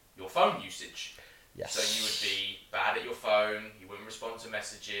into your phone usage. Yes. So you would be bad at your phone, you wouldn't respond to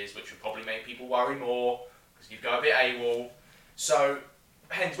messages, which would probably make people worry more, because you'd go a bit AWOL. So,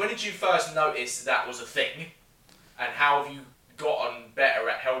 Hens, when did you first notice that was a thing? And how have you gotten better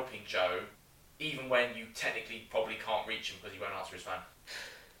at helping Joe, even when you technically probably can't reach him because he won't answer his phone?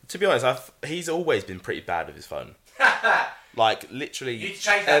 To be honest, he's always been pretty bad with his phone. Like, literally, you need to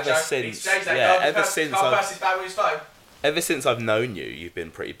change that, ever Joe. since, you need to change that. yeah, ever since I've bad with his phone. Ever since I've known you, you've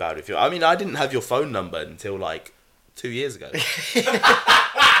been pretty bad with your... I mean, I didn't have your phone number until, like, 2 years ago.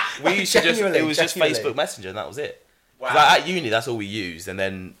 We used to just... It was just Facebook Messenger, and that was it. Wow. Like, at uni, that's all we used, and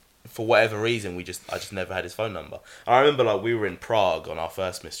then, for whatever reason, I just never had his phone number. And I remember, like, we were in Prague on our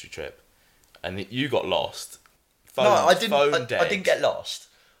first mystery trip, and you got lost. No, I didn't. Phone dead. I didn't get lost.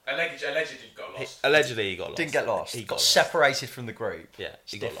 Allegedly you got lost. Allegedly he got lost. Didn't get lost. He got lost. separated from the group. Yeah,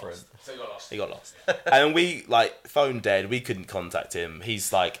 it's different. So you got lost. He got lost. And we, like, phone dead. We couldn't contact him.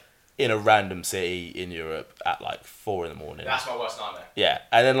 He's, like, in a random city in Europe at, like, 4 in the morning. That's my worst nightmare. Yeah.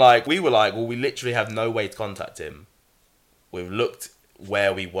 And then, like, we were like, well, we literally have no way to contact him. We've looked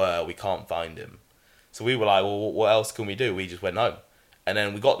where we were. We can't find him. So we were like, well, what else can we do? We just went home. And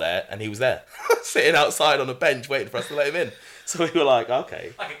then we got there, and he was there, sitting outside on a bench waiting for us to let him in. So we were like,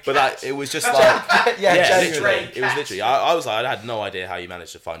 okay. But like, it was just like... yeah, literally. It was literally... I was like, I had no idea how you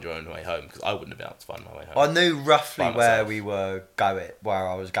managed to find your own way home, because I wouldn't have been able to find my way home. I knew roughly where we were going, where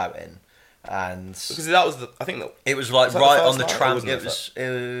I was going, and... Because that was I think that... It was like right on the tram. It was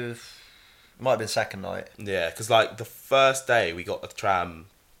might have been second night. Yeah, because like the first day we got the tram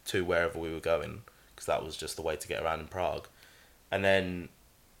to wherever we were going, because that was just the way to get around in Prague. And then,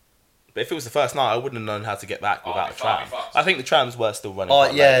 but if it was the first night, I wouldn't have known how to get back without a tram. I think the trams were still running. Oh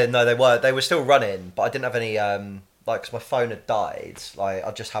yeah, no, they were. They were still running, but I didn't have any. Like, because my phone had died. Like,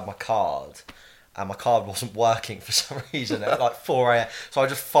 I just had my card, and my card wasn't working for some reason at like 4 a.m. So I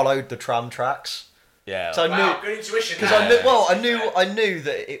just followed the tram tracks. Yeah. So I knew, good intuition. because I knew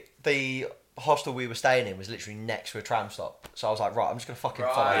that the hostel we were staying in was literally next to a tram stop. So I was like, right, I'm just gonna fucking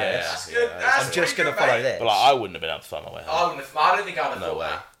follow this. That's good. That's I'm just gonna follow this. But like, I wouldn't have been able to find my way home. I don't think I'd have No thought way.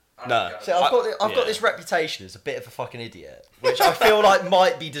 that. No. So I've got this reputation as a bit of a fucking idiot, which I feel like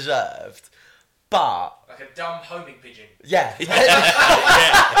might be deserved, but Like a dumb homing pigeon. yeah.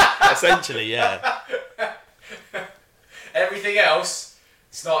 Yeah, essentially, yeah. Everything else,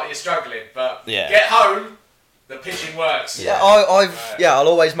 it's not you're struggling, but Yeah. get home, the pigeon works. Yeah, I'll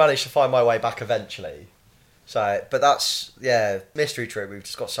always manage to find my way back eventually. So, but that's mystery trip. We've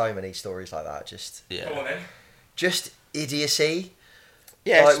just got so many stories like that. Go on then. Just idiocy.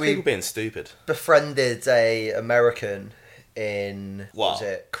 Yeah, Like, just people being stupid. Befriended a American in What was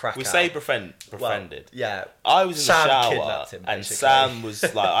it Krakow? We say befriended. Well, yeah. I was in Sam the shower, kidnapped him, and basically. Sam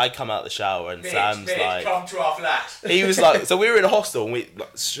was like, I come out the shower, and Sam's like, come to our flat. he was like, so we were in a hostel, and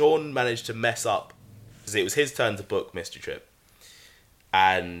Sean managed to mess up because it was his turn to book Mystery Trip,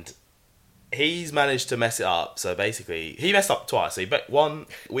 and he's managed to mess it up. So basically, he messed up twice. So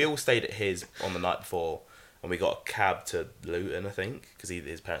we all stayed at his on the night before, and we got a cab to Luton, I think, because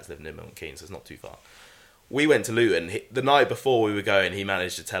his parents lived in Milton Keynes, so it's not too far. We went to Luton. The night before we were going, he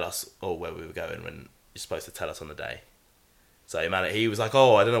managed to tell us where we were going when you're supposed to tell us on the day. So he was like,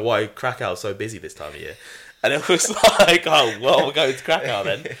 I don't know why Krakow's so busy this time of year. And it was like, we're going to Krakow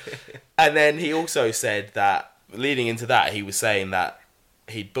then. And then he also said that, leading into that, he was saying that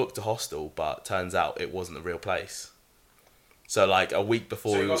he'd booked a hostel, but turns out it wasn't the real place. So like a week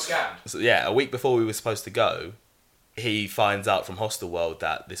before... So he got scammed? So, yeah, a week before we were supposed to go, he finds out from Hostel World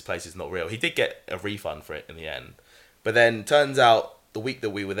that this place is not real. He did get a refund for it in the end. But then turns out the week that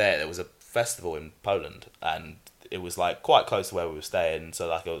we were there was a festival in Poland, and it was like quite close to where we were staying, so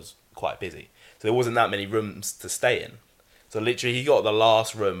like it was quite busy. So there wasn't that many rooms to stay in. So literally he got the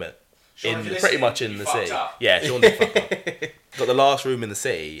last room pretty much in the city. Up. Yeah, Sean did fuck up. Got the last room in the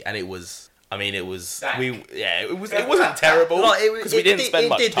city, and it was... it wasn't terrible because we didn't spend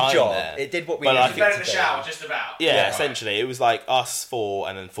much time there. It did what we But needed like, it Better to in the do. shower, just about. Yeah, essentially. It was like us four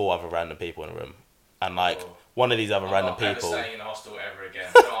and then 4 other random people in a room. And like one of these other random I'm not people... ever staying in a hostel ever again.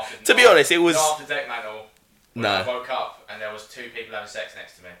 Not after, To be honest, it was... Not after deck mantle. When I woke up and there was 2 people having sex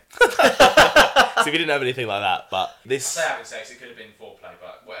next to me. So we didn't have anything like that, but I this... say having sex, it could have been foreplay,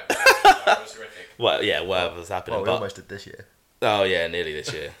 but whatever. It was horrific. Well, yeah, whatever was happening. Well, we almost did this year. Oh, yeah, nearly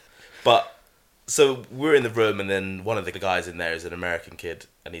this year. But... So we're in the room, and then one of the guys in there is an American kid,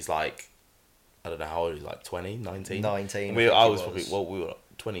 and he's like, I don't know how old he was, like 20, 19? 19. We were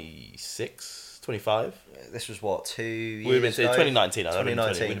 26, 25? This was what, 2 years We would have been ago? 2019, I don't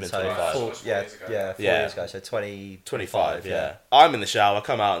know, 2019, we'd have been so 25. 4 years ago, so 25, yeah. I'm in the shower, I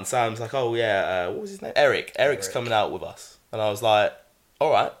come out, and Sam's like, what was his name? Eric's coming out with us. And I was like,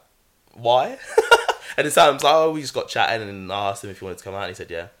 alright, why? And then Sam's like, we just got chatting, and I asked him if he wanted to come out, and he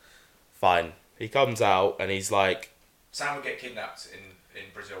said, yeah, fine. He comes out, and he's like... Sam would get kidnapped in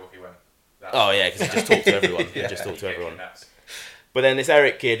Brazil if he went. Because he just talked to everyone. He just talked to everyone. But then this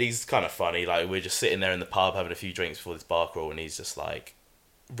Eric kid, he's kind of funny. Like, we're just sitting there in the pub having a few drinks before this bar crawl, and he's just like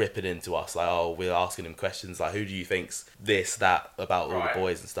ripping into us. Like, we're asking him questions like, who do you think's this, that, about all the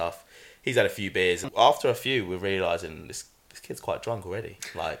boys and stuff. He's had a few beers. After a few, we're realising this kid's quite drunk already.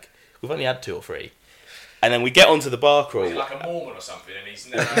 Like, we've only had 2 or 3. And then we get onto the bar crawl. Is he like a Mormon or something? And he's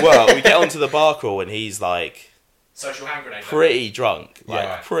never... Well, we get onto the bar crawl, and he's like... Social hand grenade. Pretty drunk.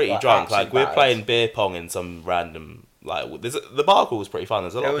 Pretty drunk. Like, we're bad. playing beer pong in some random... Like, the bar crawl was pretty fun.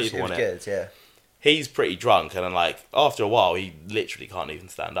 There's a lot of people on it. It was good, yeah. He's pretty drunk, and then, like, after a while, he literally can't even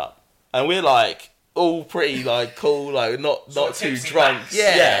stand up. And we're, like, all pretty, like, cool, like, not too drunk.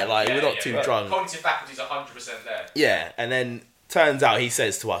 We're not too drunk. Cognitive faculty's 100% there. Yeah, and then turns out he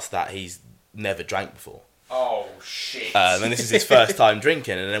says to us that he's never drank before. Oh, shit. And this is his first time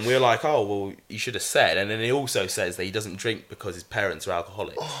drinking, and then we're like, well, you should have said. And then he also says that he doesn't drink because his parents are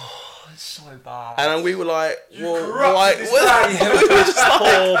alcoholics. Oh, it's so bad. And then we were like, well, why? we were just like,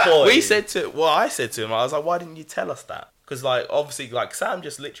 poor boy. I said to him, I was like, why didn't you tell us that? Because, like, obviously, like, Sam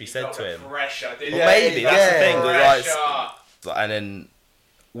just literally said to him. Pressure, didn't Well, maybe, that's the thing. Pressure. And then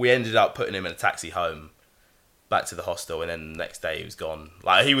we ended up putting him in a taxi home back to the hostel, and then the next day he was gone.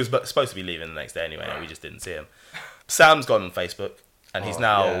 Like, he was supposed to be leaving the next day anyway, and we just didn't see him. Sam's gone on Facebook, and he's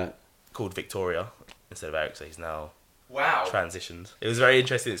now called Victoria instead of Eric, so he's now transitioned. It was a very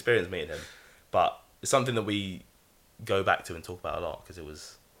interesting experience meeting him, but it's something that we go back to and talk about a lot, because it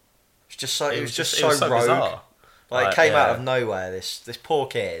was just so rogue. Bizarre. Like, it came out of nowhere, this poor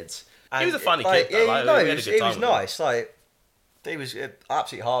kid. And he was a funny kid, though. Yeah, Like, we had a good he time was with him. nice. Like, he was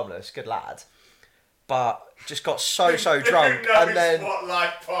absolutely harmless, good lad. But just got so drunk, and then what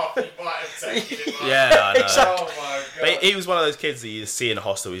life path he might have taken. Yeah, I know. Oh my god. But he was one of those kids that you see in a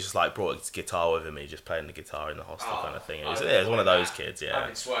hostel. He's just like brought his guitar with him. He just playing the guitar in the hostel kind of thing. It was one of those kids. Yeah, I've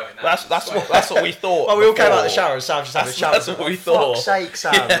been swerving that. that's what we thought. well, we all came out of the before. shower, and Sam just had a shower. That's what we thought. Fuck's sake,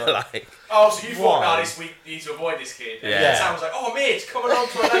 Sam! Yeah, like, So you thought, Why? this week you need to avoid this kid. And Yeah. Sam was like, Mitch, come along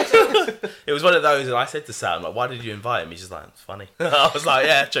to a later. it was one of those, and I said to Sam, like, why did you invite him? He's just like, it's funny. I was like,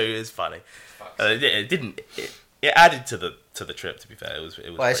 yeah, true, it's funny. It didn't. It added to the trip. To be fair, it was.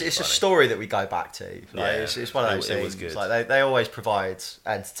 Well, it's a story that we go back to. Like, Yeah, it's one of those it things. was good. Like they always provide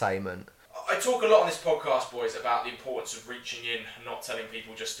entertainment. I talk a lot on this podcast, boys, about the importance of reaching in and not telling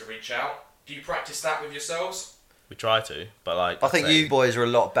people just to reach out. Do you practice that with yourselves? We try to, but like I think you boys are a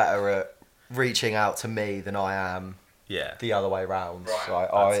lot better at reaching out to me than I am Yeah. the other way round. Right.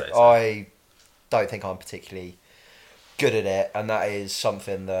 Like, I'd say so. I don't think I'm particularly good at it, and that is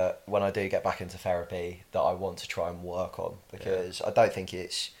something that when I do get back into therapy that I want to try and work on, because I don't think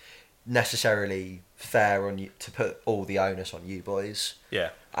it's necessarily fair on you to put all the onus on you boys. Yeah.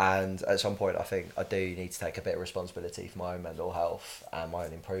 And at some point I think I do need to take a bit of responsibility for my own mental health and my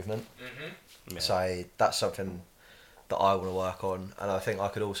own improvement. Mm-hmm. Yeah. So that's something that I want to work on, and I think I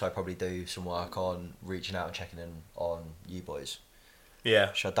could also probably do some work on reaching out and checking in on you boys, Yeah.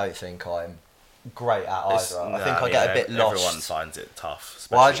 which I don't think I'm great at It's- either. I no, think I yeah, get a bit lost. Everyone finds it tough.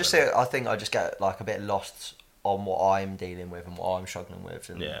 Well, especially when- I think I just get like a bit lost on what I'm dealing with and what I'm struggling with,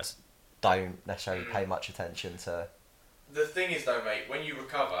 and Yeah. don't necessarily pay much attention to. The thing is, though, mate, when you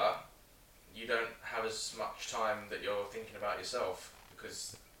recover, you don't have as much time that you're thinking about yourself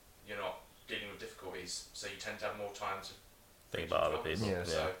because you're not dealing with difficulties. So you tend to have more time to think about other people. Yeah. Yeah,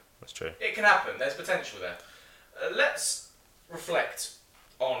 So that's true. it can happen. There's potential there. Let's reflect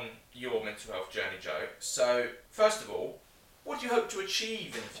on your mental health journey, Joe. So, first of all, what do you hope to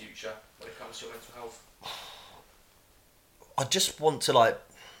achieve in the future when it comes to your mental health? I just want to like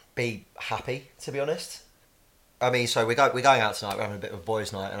be happy, to be honest. I mean, so we're going out tonight. We're having a bit of a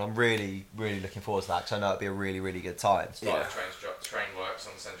boys' night, and I'm really, really looking forward to that because I know it'll be a really, really good time. It's like the train works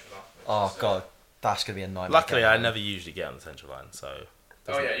on the central line. Oh God, that's gonna be a nightmare. Luckily, I never usually get on the central line, so.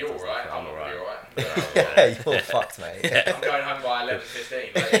 Oh yeah, you're doesn't- alright. I'm all alright. Yeah, Alright. you're fucked, mate. I'm going home by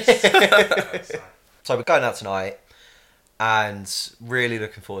 11:15. So. So we're going out tonight, and really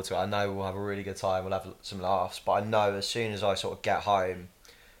looking forward to it. I know we'll have a really good time. We'll have some laughs, but I know as soon as I sort of get home,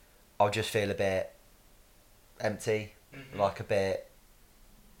 I'll just feel a bit empty, like a bit,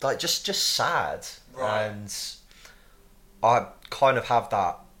 like just sad, Right. and I kind of have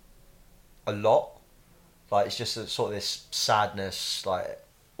that a lot. Like it's just a, sort of this sadness, like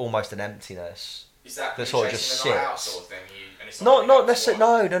almost an emptiness. Is that That you sort of chasing just the night out sits. sort of thing? And it's Not like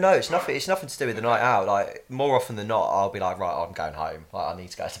necessarily. No. It's Right. nothing. It's nothing to do with the night out. Like more often than not, I'll be like, right, I'm going home. Like I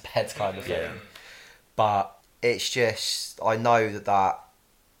need to go to bed, kind of thing. Yeah. But it's just I know that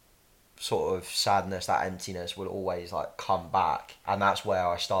sort of sadness, that emptiness, will always like come back, and that's where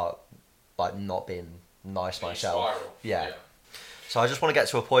I start like not being nice to You myself. spiral. Yeah. So I just want to get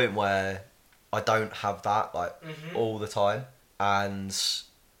to a point where I don't have that like all the time, and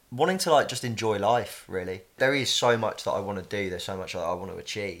wanting to like just enjoy life. Really, there is so much that I want to do. There's so much that I want to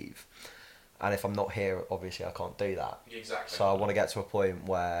achieve, and if I'm not here, obviously I can't do that. Exactly. So I want to get to a point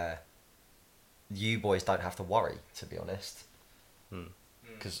where you boys don't have to worry. To be honest,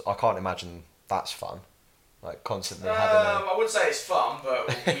 because I can't imagine that's fun. Like constantly having a I wouldn't say it's fun, but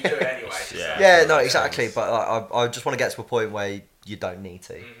we do it anyway. so- Yeah. yeah, no, exactly. But like, I just want to get to a point where you don't need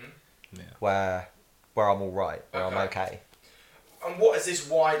to, Yeah. where I'm all right, where I'm okay. And what has this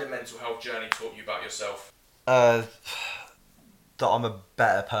wider mental health journey taught you about yourself? That I'm a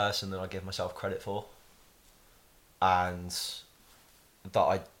better person than I give myself credit for, and that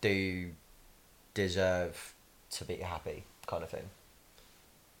I do deserve to be happy, kind of thing.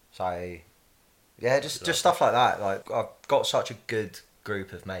 So, yeah, just stuff like that. Like I've got such a good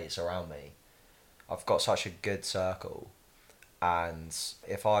group of mates around me. I've got such a good circle, and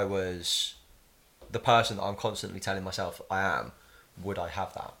if I was the person that I'm constantly telling myself I am, would I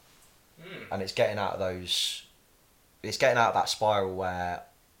have that? And it's getting out of those. It's getting out of that spiral where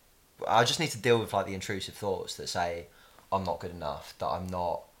I just need to deal with like the intrusive thoughts that say I'm not good enough, that I'm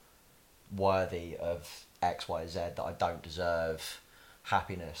not worthy of X, Y, Z, that I don't deserve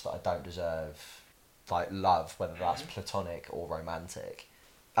happiness, that I don't deserve like love, whether that's platonic or romantic.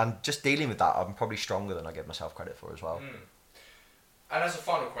 And just dealing with that, I'm probably stronger than I give myself credit for as well. And as a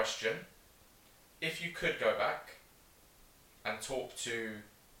final question, if you could go back and talk to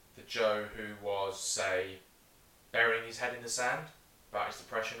the Joe who was, say, burying his head in the sand about his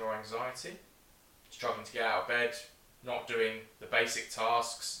depression or anxiety, struggling to get out of bed, not doing the basic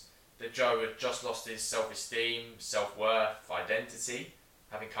tasks, the Joe had just lost his self-esteem, self-worth, identity,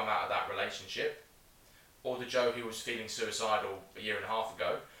 having come out of that relationship, or the Joe who was feeling suicidal a year and a half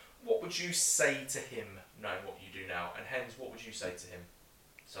ago, what would you say to him knowing what you do now? And hence, what would you say to him?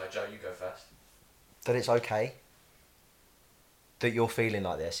 So, Joe, you go first. That it's okay. That you're feeling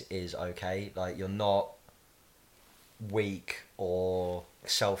like this is okay. Like you're not weak or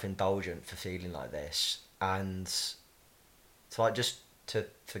self-indulgent for feeling like this, and to like just to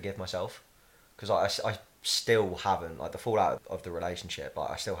forgive myself, because I still haven't, like the fallout of the relationship, like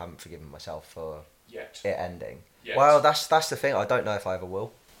I still haven't forgiven myself for Yet. it ending. Yet. Well, that's the thing. I don't know if I ever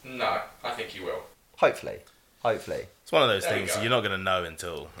will. No, I think you will. Hopefully. It's one of those There we things go. you're not going to know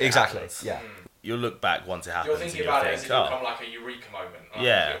until it Exactly. happens. Yeah. You'll look back once it happens. You're thinking and you'll about it think, as if it'll oh, become like a eureka moment. I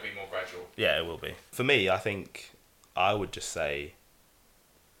Yeah. think it'll be more gradual. yeah, it will be. For me, I think I would just say,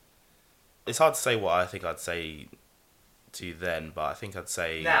 it's hard to say what I think I'd say to you then, but I think I'd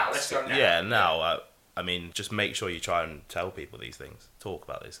say now. Let's go now. Yeah, now. I mean, just make sure you try and tell people these things, talk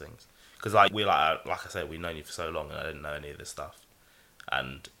about these things, because like I said, we've known you for so long, and I didn't know any of this stuff,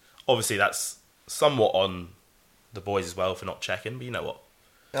 and obviously that's somewhat on the boys as well for not checking. But you know what?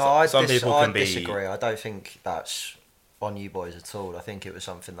 No, Some people can I be. disagree. I don't think that's on you boys at all. I think it was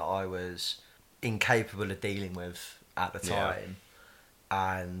something that I was incapable of dealing with at the time.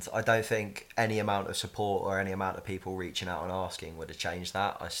 And I don't think any amount of support or any amount of people reaching out and asking would have changed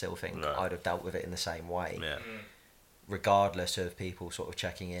that. I still think I'd have dealt with it in the same way. Yeah. Regardless of people sort of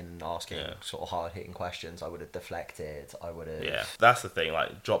checking in and asking sort of hard-hitting questions, I would have deflected. I would have... Yeah, that's the thing.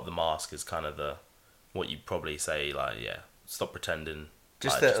 Like, drop the mask is kind of what you probably say, like, stop pretending.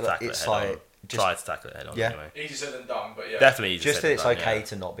 Just like, that tackle it's it head like... on. Try to tackle it head on anyway. Easier said than done, but yeah. Definitely easier Just said that than it's done, okay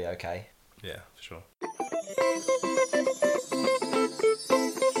to not be okay. Yeah, for sure.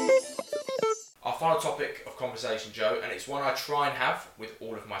 Our final topic of conversation, Joe, and it's one I try and have with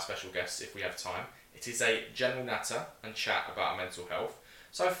all of my special guests if we have time. It is a general natter and chat about our mental health.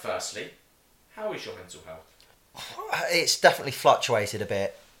 So firstly, how is your mental health? It's definitely fluctuated a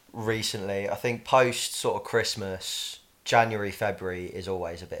bit recently. I think post sort of Christmas, January, February is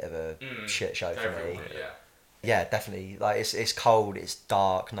always a bit of a shit show for me. Yeah, definitely. Like it's cold, it's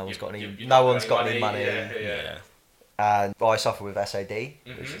dark. No one's got any money. Yeah. And I suffer with SAD,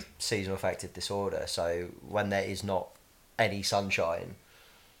 which is seasonal affective disorder. So when there is not any sunshine,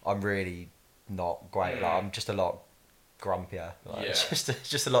 I'm really not great. Like, I'm just a lot grumpier. Like, just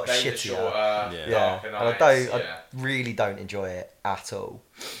a lot shittier. And I really don't enjoy it at all.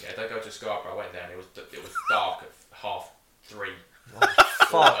 Yeah, don't go to Scarborough. I went there and it was dark at 3:30.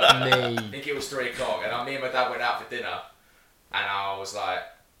 Fuck me. I think it was 3 o'clock, and me and my dad went out for dinner, and I was like,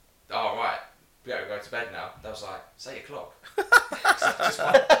 "Oh right, we gotta go to bed now." That was like, "It's 8 o'clock." Just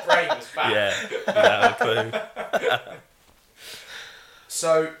my brain was back. Yeah, clue.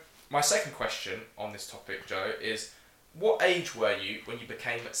 So my second question on this topic, Joe, is what age were you when you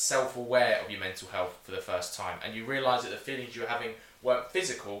became self-aware of your mental health for the first time, and you realised that the feelings you were having weren't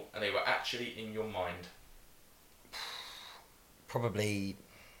physical and they were actually in your mind? Probably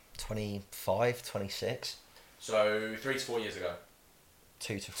 25, 26. So 3 to 4 years ago.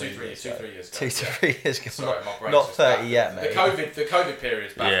 2 to 3 years 2 to 3 years ago. 2 to 3 years ago. Sorry, my brain's Not just 30 back. yet, mate. The COVID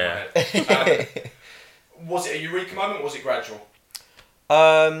period's back in my head. Was it a eureka moment or was it gradual?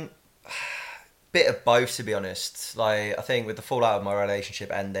 Bit of both, to be honest. Like, I think with the fallout of my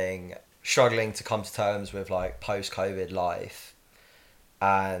relationship ending, struggling to come to terms with like post-COVID life,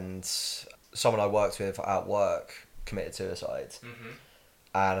 and someone I worked with at work committed suicide.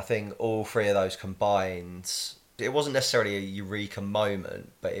 And I think all three of those combined, it wasn't necessarily a eureka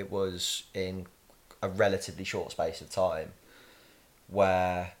moment, but it was in a relatively short space of time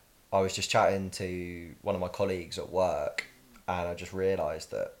where I was just chatting to one of my colleagues at work, and I just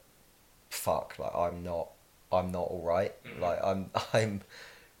realised that fuck, like I'm not all right. Like I'm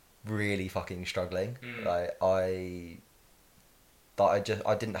really fucking struggling. Like I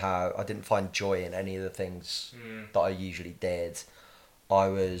didn't find joy in any of the things that I usually did. I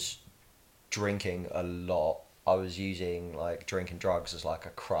was drinking a lot. I was using like drinking drugs as like a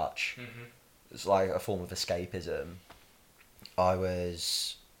crutch. It's like a form of escapism. I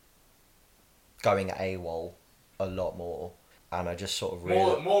was going AWOL a lot more, and I just sort of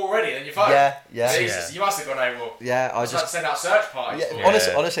really... More already than your phone? Yeah. Jesus, you must have gone AWOL. Yeah, I was about to send out search parties.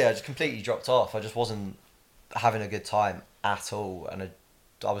 Honestly, I just completely dropped off. I just wasn't having a good time at all, and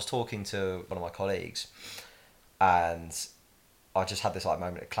I was talking to one of my colleagues, and I just had this like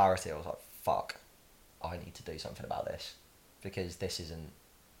moment of clarity. I was like, fuck, I need to do something about this, because this isn't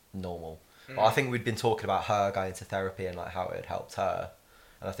normal. But I think we'd been talking about her going to therapy and like how it had helped her,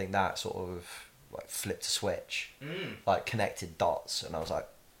 and I think that sort of like flipped a switch, like connected dots, and I was like,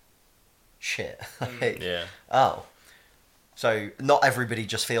 shit. Oh, so not everybody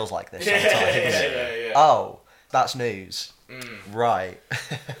just feels like this sometimes. Oh, that's news. Right.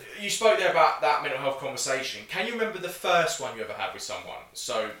 You spoke there about that mental health conversation. Can you remember the first one you ever had with someone?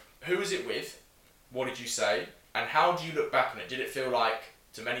 So who was it with? What did you say? And how do you look back on it? Did it feel like,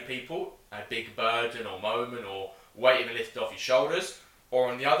 to many people, a big burden or moment or weight even lifted off your shoulders? Or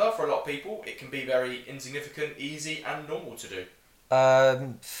on the other, for a lot of people, it can be very insignificant, easy and normal to do?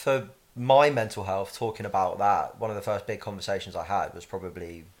 For my mental health, talking about that, one of the first big conversations I had was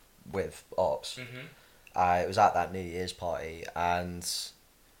probably with Ops. It was at that New Year's party, and...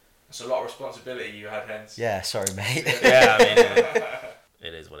 That's a lot of responsibility you had, hence. Yeah, sorry, mate. Yeah, I mean,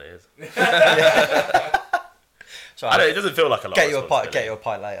 it is what it is. So it doesn't feel like a lot. Get you a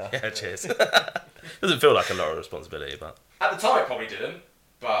pint later. Yeah, cheers. Doesn't feel like a lot of responsibility, but At the time, it probably didn't.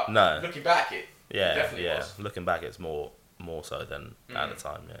 But No. looking back, it definitely was. Looking back, it's more so than at the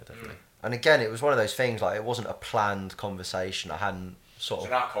time. Yeah, definitely. And again, it was one of those things, like, it wasn't a planned conversation. I hadn't sort It's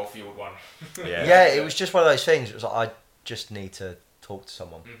of... an alcohol-fueled one. Yeah. Yeah, it was just one of those things. It was like, I just need to talk to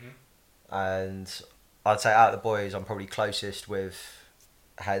someone. And I'd say out of the boys, I'm probably closest with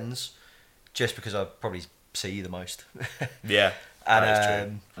Hens, just because I probably see you the most. Yeah, And, that is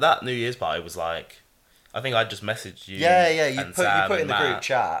true. That New Year's party was like, I think I just messaged you. Yeah, you and put Sam in and the group Matt.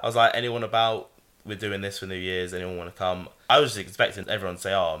 chat. I was like, anyone about? We're doing this for New Year's. Anyone want to come? I was just expecting everyone to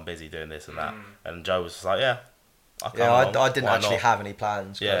say, "Oh, I'm busy doing this and that." And Joe was just like, "Yeah, I'll come Yeah, along. I didn't Why actually not?" have any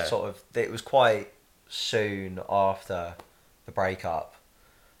plans. 'Cause Yeah. sort of, it was quite soon after the breakup,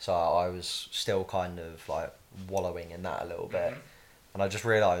 so I was still kind of like wallowing in that a little bit. And I just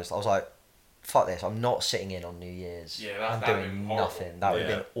realised, I was like, fuck this, I'm not sitting in on New Year's. Yeah, I'm that'd doing been horrible. nothing. That would have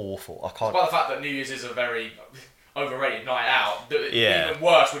Yeah. been awful. I can't. Despite the fact that New Year's is a very overrated night out, Yeah. even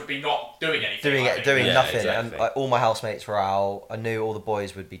worse would be not doing anything. Doing Yeah, nothing, exactly. and like, all my housemates were out. I knew all the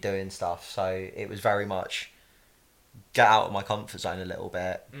boys would be doing stuff, so it was very much get out of my comfort zone a little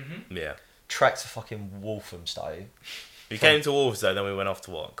bit. Yeah. Trek to fucking Walthamstow. We came to Wolves though. Then we went off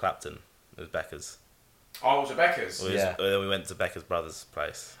to what? Clapton. It was Becca's. Oh, it was a Becca's. Yeah. Then we went to Becca's brother's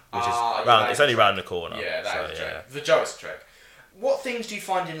place, which is Yeah, round. that It's is only a round the corner. Yeah, that so, is a trek. yeah. The Joe is a trek. What things do you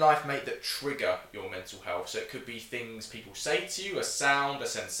find in life, mate, that trigger your mental health? So it could be things people say to you, a sound, a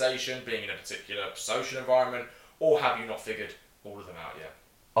sensation, being in a particular social environment, or have you not figured all of them out yet?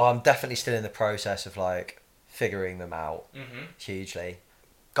 Oh, I'm definitely still in the process of like figuring them out hugely.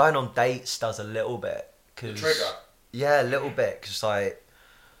 Going on dates does a little bit. The Cause, trigger? Yeah, a little bit. Because like,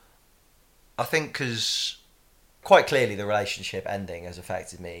 I think because quite clearly the relationship ending has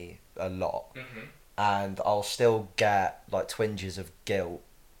affected me a lot. And I'll still get like twinges of guilt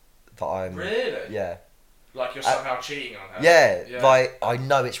that I'm... Really? Yeah. Like you're somehow cheating on her? Yeah, like I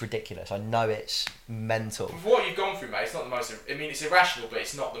know it's ridiculous. I know it's mental. With what you've gone through, mate, it's not the most... I mean, it's irrational, but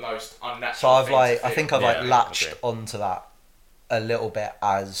it's not the most unnatural So I've thing like, to I feel. think I've Yeah, like latched okay. onto that a little bit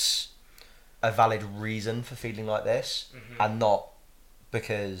as a valid reason for feeling like this, and not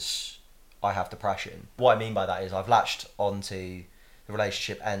because I have depression. What I mean by that is I've latched onto the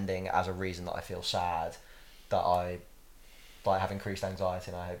relationship ending as a reason that I feel sad, that I like have increased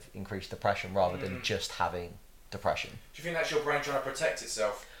anxiety and I have increased depression rather than just having depression. Do you think that's your brain trying to protect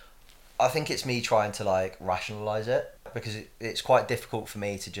itself? I think it's me trying to like rationalise it, because it's quite difficult for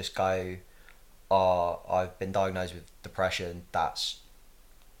me to just go, oh, I've been diagnosed with depression, that's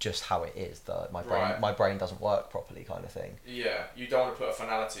just how it is, that my brain doesn't work properly kind of thing. Yeah, you don't want to put a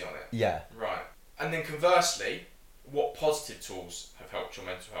finality on it. Yeah. Right. And then conversely, what positive tools have helped your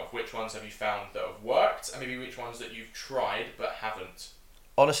mental health? Which ones have you found that have worked, and maybe which ones that you've tried but haven't?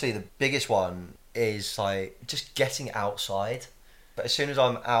 Honestly, the biggest one is like just getting outside. But as soon as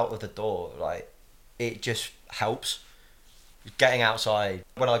I'm out of the door, like it just helps. Getting outside.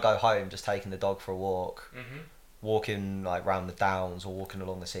 When I go home, just taking the dog for a walk, walking like round the downs or walking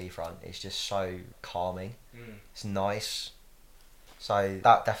along the seafront, it's just so calming. It's nice. So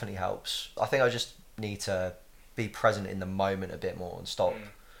that definitely helps. I think I just need to be present in the moment a bit more and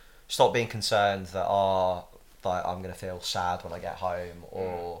stop being concerned that like I'm gonna feel sad when I get home,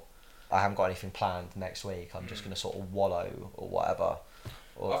 or I haven't got anything planned next week. I'm just gonna sort of wallow or whatever.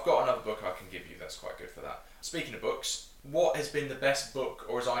 I've got another book I can give you that's quite good for that. Speaking of books, what has been the best book,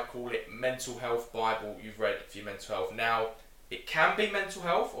 or as I call it, mental health Bible you've read for your mental health? Now, it can be mental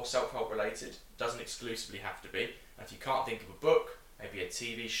health or self-help related. Doesn't exclusively have to be. And if you can't think of a book, maybe a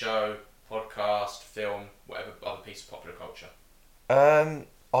TV show, podcast, film, whatever other piece of popular culture.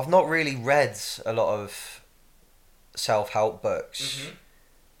 I've not really read a lot of self-help books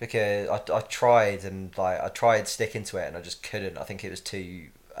because I tried and like I tried sticking to it and I just couldn't. I think it was too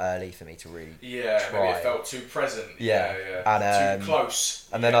early for me to really try. Maybe it felt too present. Yeah. And too close.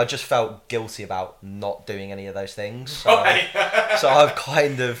 And then I just felt guilty about not doing any of those things. So, Right. so I've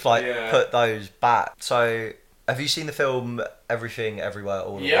kind of like Yeah. put those back. So have you seen the film Everything Everywhere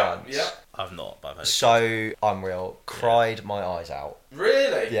All at Once? Yeah. I've not, but I've heard. So unreal. Cried my eyes out.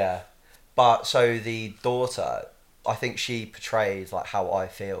 Really? Yeah. But so the daughter, I think she portrayed like how I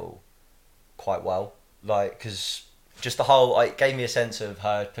feel quite well. Like, because just the whole, like, it gave me a sense of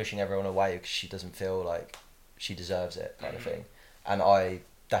her pushing everyone away because she doesn't feel like she deserves it kind of thing. And I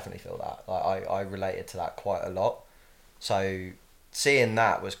definitely feel that. Like, I related to that quite a lot. So seeing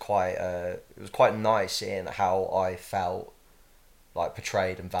that was it was quite nice seeing how I felt like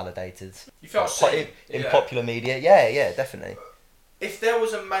portrayed and validated. You felt like, seen. in Yeah. popular media. Yeah, definitely. If there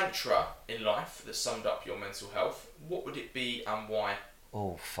was a mantra in life that summed up your mental health, what would it be and why?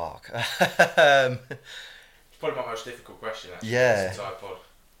 Oh, fuck. Probably my most difficult question, actually. Yeah. This entire pod.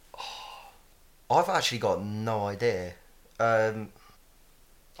 I've actually got no idea. I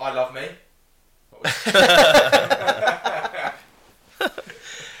love me.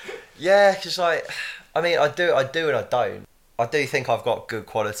 Yeah, because I mean, I do and I don't. I do think I've got good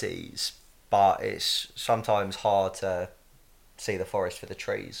qualities, but it's sometimes hard to see the forest for the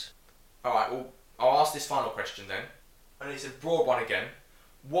trees. Alright, well, I'll ask this final question then. And it's a broad one again.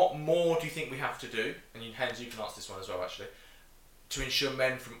 What more do you think we have to do, and Hens, you can answer this one as well actually, to ensure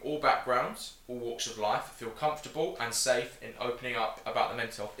men from all backgrounds, all walks of life, feel comfortable and safe in opening up about the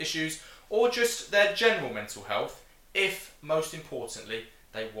mental health issues, or just their general mental health, if, most importantly,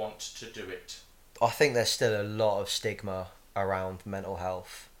 they want to do it? I think there's still a lot of stigma around mental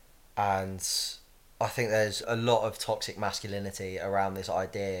health, and I think there's a lot of toxic masculinity around this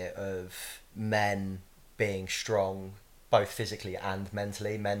idea of men being strong, both physically and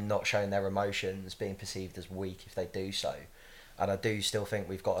mentally, men not showing their emotions, being perceived as weak if they do so. And I do still think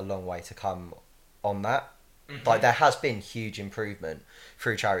we've got a long way to come on that. Mm-hmm. Like, there has been huge improvement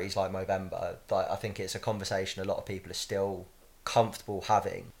through charities like Movember. Like, I think it's a conversation a lot of people are still comfortable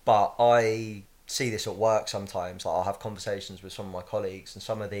having. But I see this at work sometimes. Like, I'll have conversations with some of my colleagues, and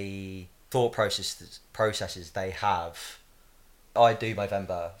some of the thought processes they have. I do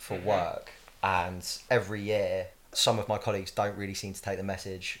Movember for mm-hmm. work, and every year some of my colleagues don't really seem to take the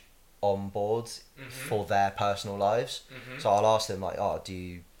message on board mm-hmm. for their personal lives. Mm-hmm. So I'll ask them, like, are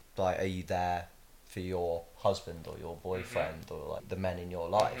you there for your husband or your boyfriend mm-hmm. or like the men in your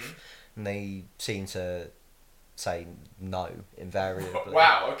life? Mm-hmm. And they seem to say no invariably.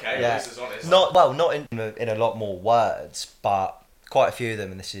 Wow, okay, yeah. This is honest. Not in a lot more words, but quite a few of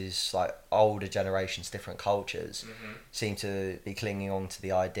them, and this is like older generations, different cultures, mm-hmm. seem to be clinging on to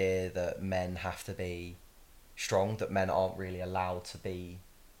the idea that men have to be strong, that men aren't really allowed to be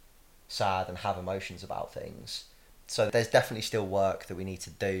sad and have emotions about things. So there's definitely still work that we need to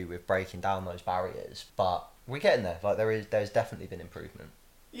do with breaking down those barriers, but we're getting there. Like, there's definitely been improvement.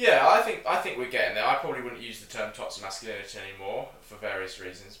 Yeah, I think we're getting there. I probably wouldn't use the term toxic masculinity anymore for various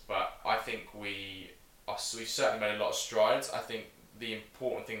reasons, but I think we've certainly made a lot of strides. I think the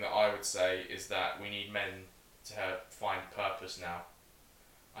important thing that I would say is that we need men to find purpose now.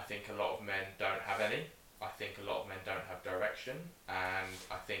 I think a lot of men don't have any. I think a lot of men don't have direction, and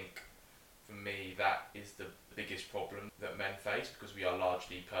I think for me that is the biggest problem that men face, because we are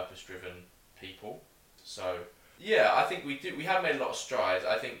largely purpose-driven people. So yeah, I think we have made a lot of strides.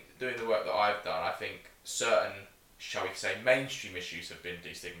 I think doing the work that I've done, I think certain, shall we say, mainstream issues have been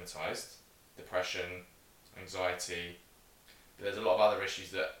destigmatised. Depression, anxiety. But there's a lot of other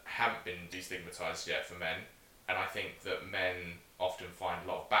issues that haven't been destigmatised yet for men, and I think that men often find a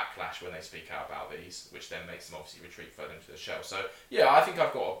lot of backlash when they speak out about these, which then makes them obviously retreat further into the shell. So yeah, I think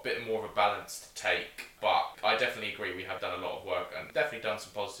I've got a bit more of a balanced take, but I definitely agree we have done a lot of work and definitely done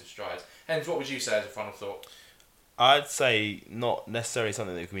some positive strides. Hens, what would you say as a final thought? I'd say not necessarily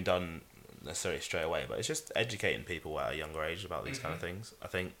something that can be done necessarily straight away, but it's just educating people at a younger age about these mm-hmm. kind of things. I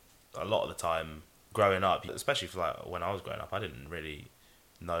think a lot of the time growing up, especially for like when I was growing up, I didn't really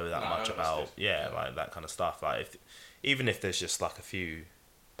know that much about like that kind of stuff. Like even if there's just like a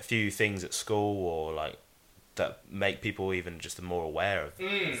few things at school or like that make people even just more aware of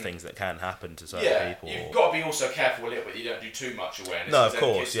things that can happen to certain people. You've got to be also careful a little bit. You don't do too much awareness. No, of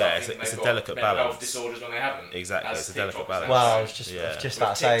course, yeah. It's a delicate balance. Mental health disorders when they haven't. Exactly, it's a delicate balance. Well, I was just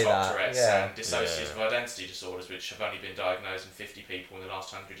about to say that. Tourette's and dissociative identity disorders, which have only been diagnosed in 50 people in the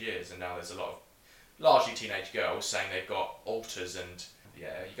last 100 years, and now there's a lot of largely teenage girls saying they've got alters, and you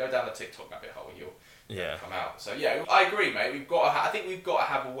go down the TikTok rabbit hole, you'll come out. So yeah, I agree, mate. I think we've got to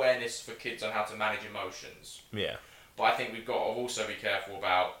have awareness for kids on how to manage emotions. Yeah. But I think we've got to also be careful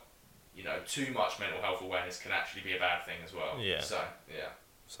about, too much mental health awareness can actually be a bad thing as well. Yeah. So yeah.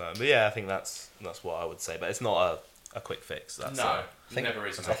 But yeah, I think that's what I would say. But it's not a quick fix. It never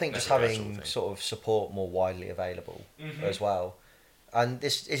is. I think just having sort of support more widely available mm-hmm. as well, and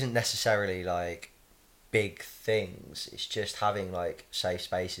this isn't necessarily like big things. It's just having like safe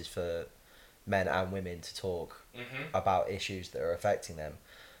spaces for men and women to talk mm-hmm. about issues that are affecting them,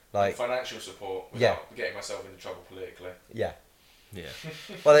 like financial support without getting myself into trouble politically. Yeah. Yeah.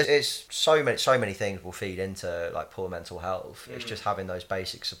 Well, it's so many things will feed into like poor mental health. It's just having those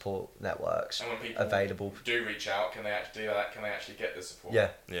basic support networks and when people available. Do reach out, can they actually do that? Can they actually get the support? Yeah.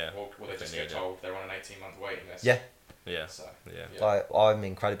 Yeah. Or will they just get told they're on an 18-month waiting list? Yeah. Yeah. So, yeah. Like, I'm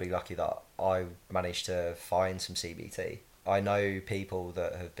incredibly lucky that I managed to find some CBT. I know people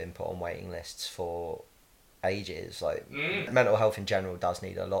that have been put on waiting lists for ages. Like mental health in general does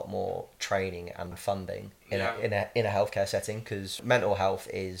need a lot more training and funding in a healthcare setting, because mental health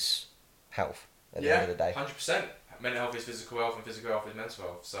is health at the end of the day. 100%. Mental health is physical health and physical health is mental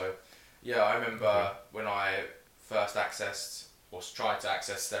health. So yeah, I remember when I first accessed or tried to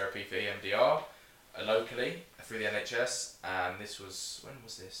access therapy for EMDR locally through the NHS, and this was, when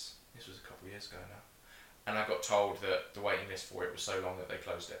was this? This was a couple of years ago now. And I got told that the waiting list for it was so long that they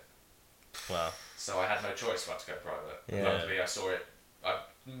closed it. Wow. So I had no choice but to go private. Yeah. Luckily I saw it. I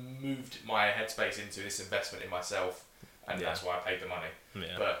moved my headspace into this investment in myself, and that's why I paid the money.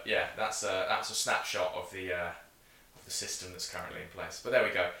 Yeah. But yeah, that's a snapshot of the system that's currently in place. But there we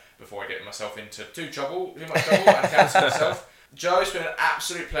go. Before I get myself into too much trouble and cancel myself. Joe, it's been an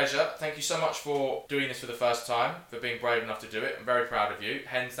absolute pleasure. Thank you so much for doing this for the first time, for being brave enough to do it. I'm very proud of you.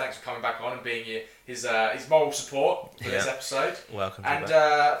 Hens, thanks for coming back on and being his moral support for this episode. Welcome. And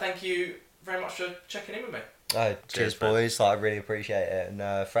thank you very much for checking in with me. Oh, cheers boys. I really appreciate it.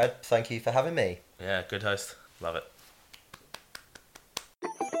 And Fred, thank you for having me. Yeah, good host. Love it.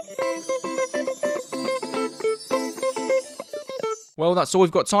 Well, that's all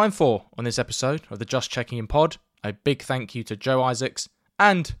we've got time for on this episode of the Just Checking In pod. A big thank you to Joe Isaacs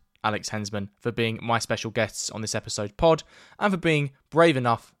and Alex Hensman for being my special guests on this episode pod, and for being brave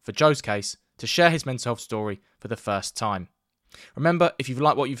enough, for Joe's case, to share his mental health story for the first time. Remember, if you've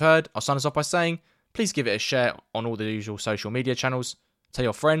liked what you've heard, I'll sign us off by saying, please give it a share on all the usual social media channels. Tell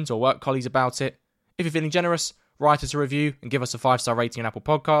your friends or work colleagues about it. If you're feeling generous, write us a review and give us a 5-star rating on Apple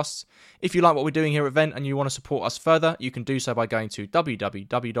Podcasts. If you like what we're doing here at Vent and you want to support us further, you can do so by going to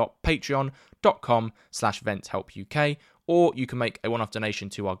www.patreon.com/VentHelpUK, or you can make a one-off donation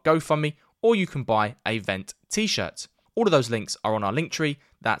to our GoFundMe, or you can buy a Vent t-shirt. All of those links are on our Linktree.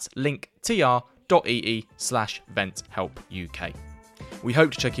 That's linktr.ee/VentHelpUK. We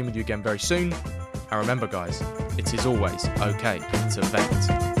hope to check in with you again very soon. And remember, guys, it is always okay to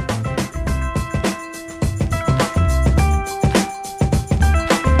vent.